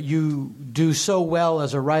 where you do so well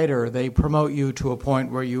as a writer, they promote you to a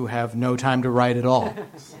point where you have no time to write at all.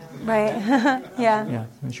 Right. Yeah.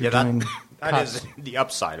 That is the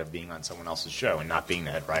upside of being on someone else's show and not being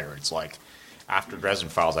the head writer. It's like, after Dresden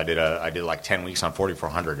Files, I did 10 weeks on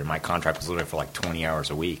 4400, and my contract was literally for 20 hours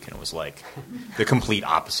a week, and it was the complete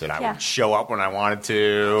opposite. I would show up when I wanted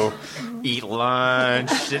to, eat lunch,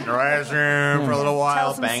 sit in the writer's room for a little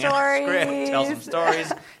while, bang out a script, tell some stories.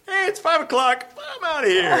 Hey, it's 5 o'clock. I'm out of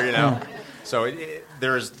here, So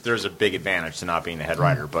there's a big advantage to not being the head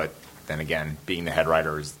writer, but then again, being the head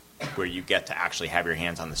writer is where you get to actually have your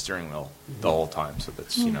hands on the steering wheel the whole time. So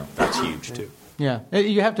that's huge too. Yeah,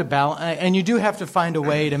 you have to balance, and you do have to find a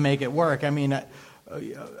way to make it work. I mean,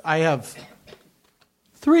 I have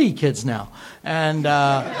 3 kids now, and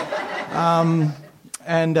the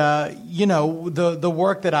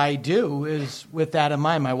work that I do is with that in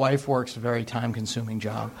mind. My wife works a very time-consuming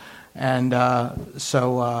job, and you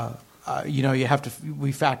have to.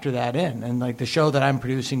 We factor that in, and the show that I'm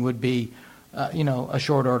producing would be, a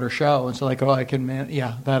short order show, and so I can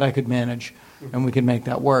that I could manage. And we can make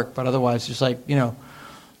that work. But otherwise, just do you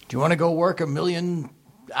want to go work 1 million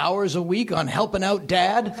hours a week on helping out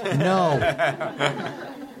Dad? No.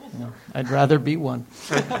 I'd rather be one.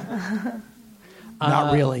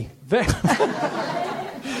 Not really.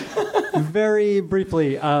 Very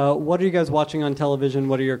briefly, what are you guys watching on television?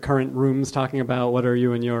 What are your current rooms talking about? What are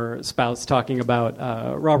you and your spouse talking about?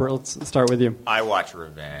 Robert, let's start with you. I watch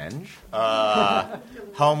Revenge.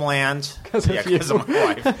 Homeland. Because of my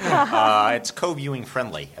wife. It's co-viewing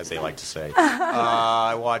friendly, as they like to say.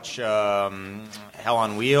 I watch Hell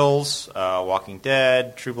on Wheels, Walking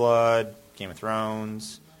Dead, True Blood, Game of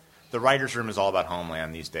Thrones. The writer's room is all about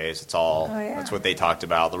Homeland these days. It's all that's what they talked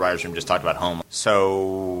about. The writer's room just talked about Homeland.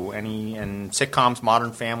 So and sitcoms,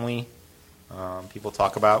 Modern Family, people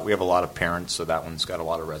talk about. We have a lot of parents, so that one's got a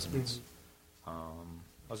lot of resonance.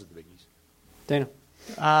 Those are the biggies. Dana?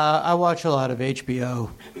 I watch a lot of HBO.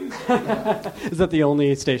 Is that the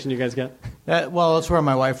only station you guys get? Well, that's where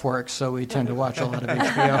my wife works, so we tend to watch a lot of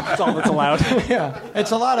HBO. That's all that's allowed. Yeah,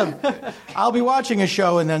 it's a lot of. I'll be watching a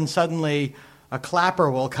show, and then suddenly a clapper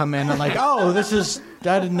will come in and I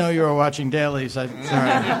didn't know you were watching dailies. All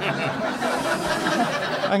right.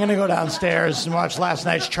 I'm going to go downstairs and watch last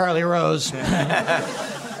night's Charlie Rose.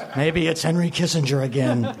 Maybe it's Henry Kissinger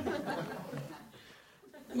again.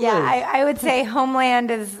 Yeah, I would say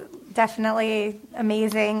Homeland is definitely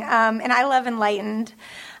amazing. And I love Enlightened,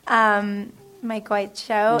 Mike White's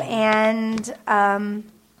show. And, then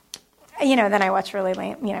I watch really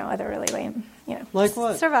lame, other really lame. Like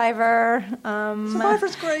what? Survivor.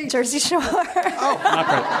 Survivor's great. Jersey Shore. Oh, not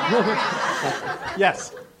great.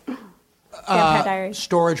 Yes. Vampire Diaries.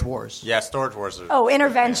 Storage Wars. Yeah, Storage Wars.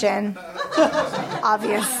 Intervention.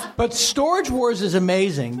 Obvious. But Storage Wars is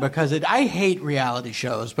amazing because I hate reality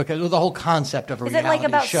shows because of the whole concept of a reality show. Is it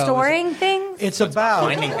about storing things? It's about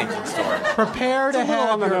finding things in store. Prepare to have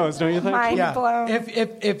on the nose, don't you think? Mind blown.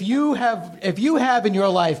 If you have in your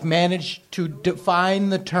life managed to define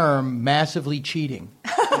the term massively cheating,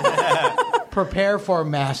 prepare for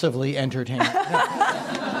massively entertaining.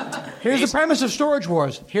 Here's the premise of Storage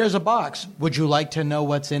Wars. Here's a box. Would you like to know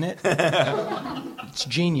what's in it? It's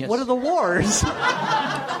genius. What are the wars?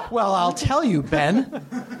 Well, I'll tell you, Ben.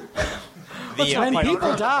 When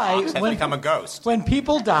people die, become a ghost. When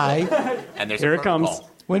people die, and there's here it comes.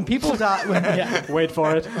 When people die, wait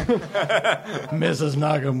for it, Mrs.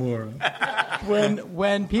 Nagamura.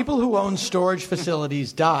 When people who own storage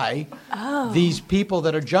facilities die, these people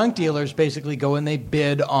that are junk dealers basically go and they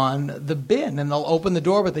bid on the bin, and they'll open the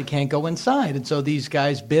door, but they can't go inside, and so these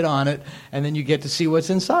guys bid on it, and then you get to see what's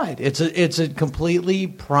inside. It's a completely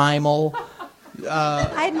primal.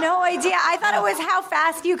 I had no idea. I thought it was how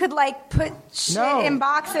fast you could put shit in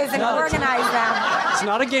boxes and organize them. It's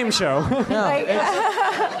not a game show. No,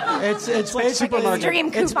 it's basically extreme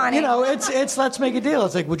couponing. It's let's make a deal.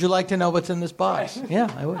 It's like, would you like to know what's in this box? Yeah,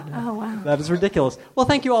 I would. Oh wow, that is ridiculous. Well,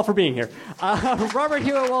 thank you all for being here. Robert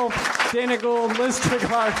Hewitt, Wolfe, Dana Gould, Liz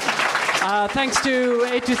Tigelaar. Thanks to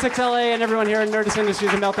 826LA and everyone here at Nerdist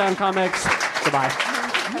Industries and Meltdown Comics. Goodbye.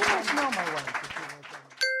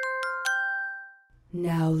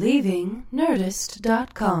 Now leaving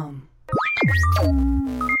Nerdist.com.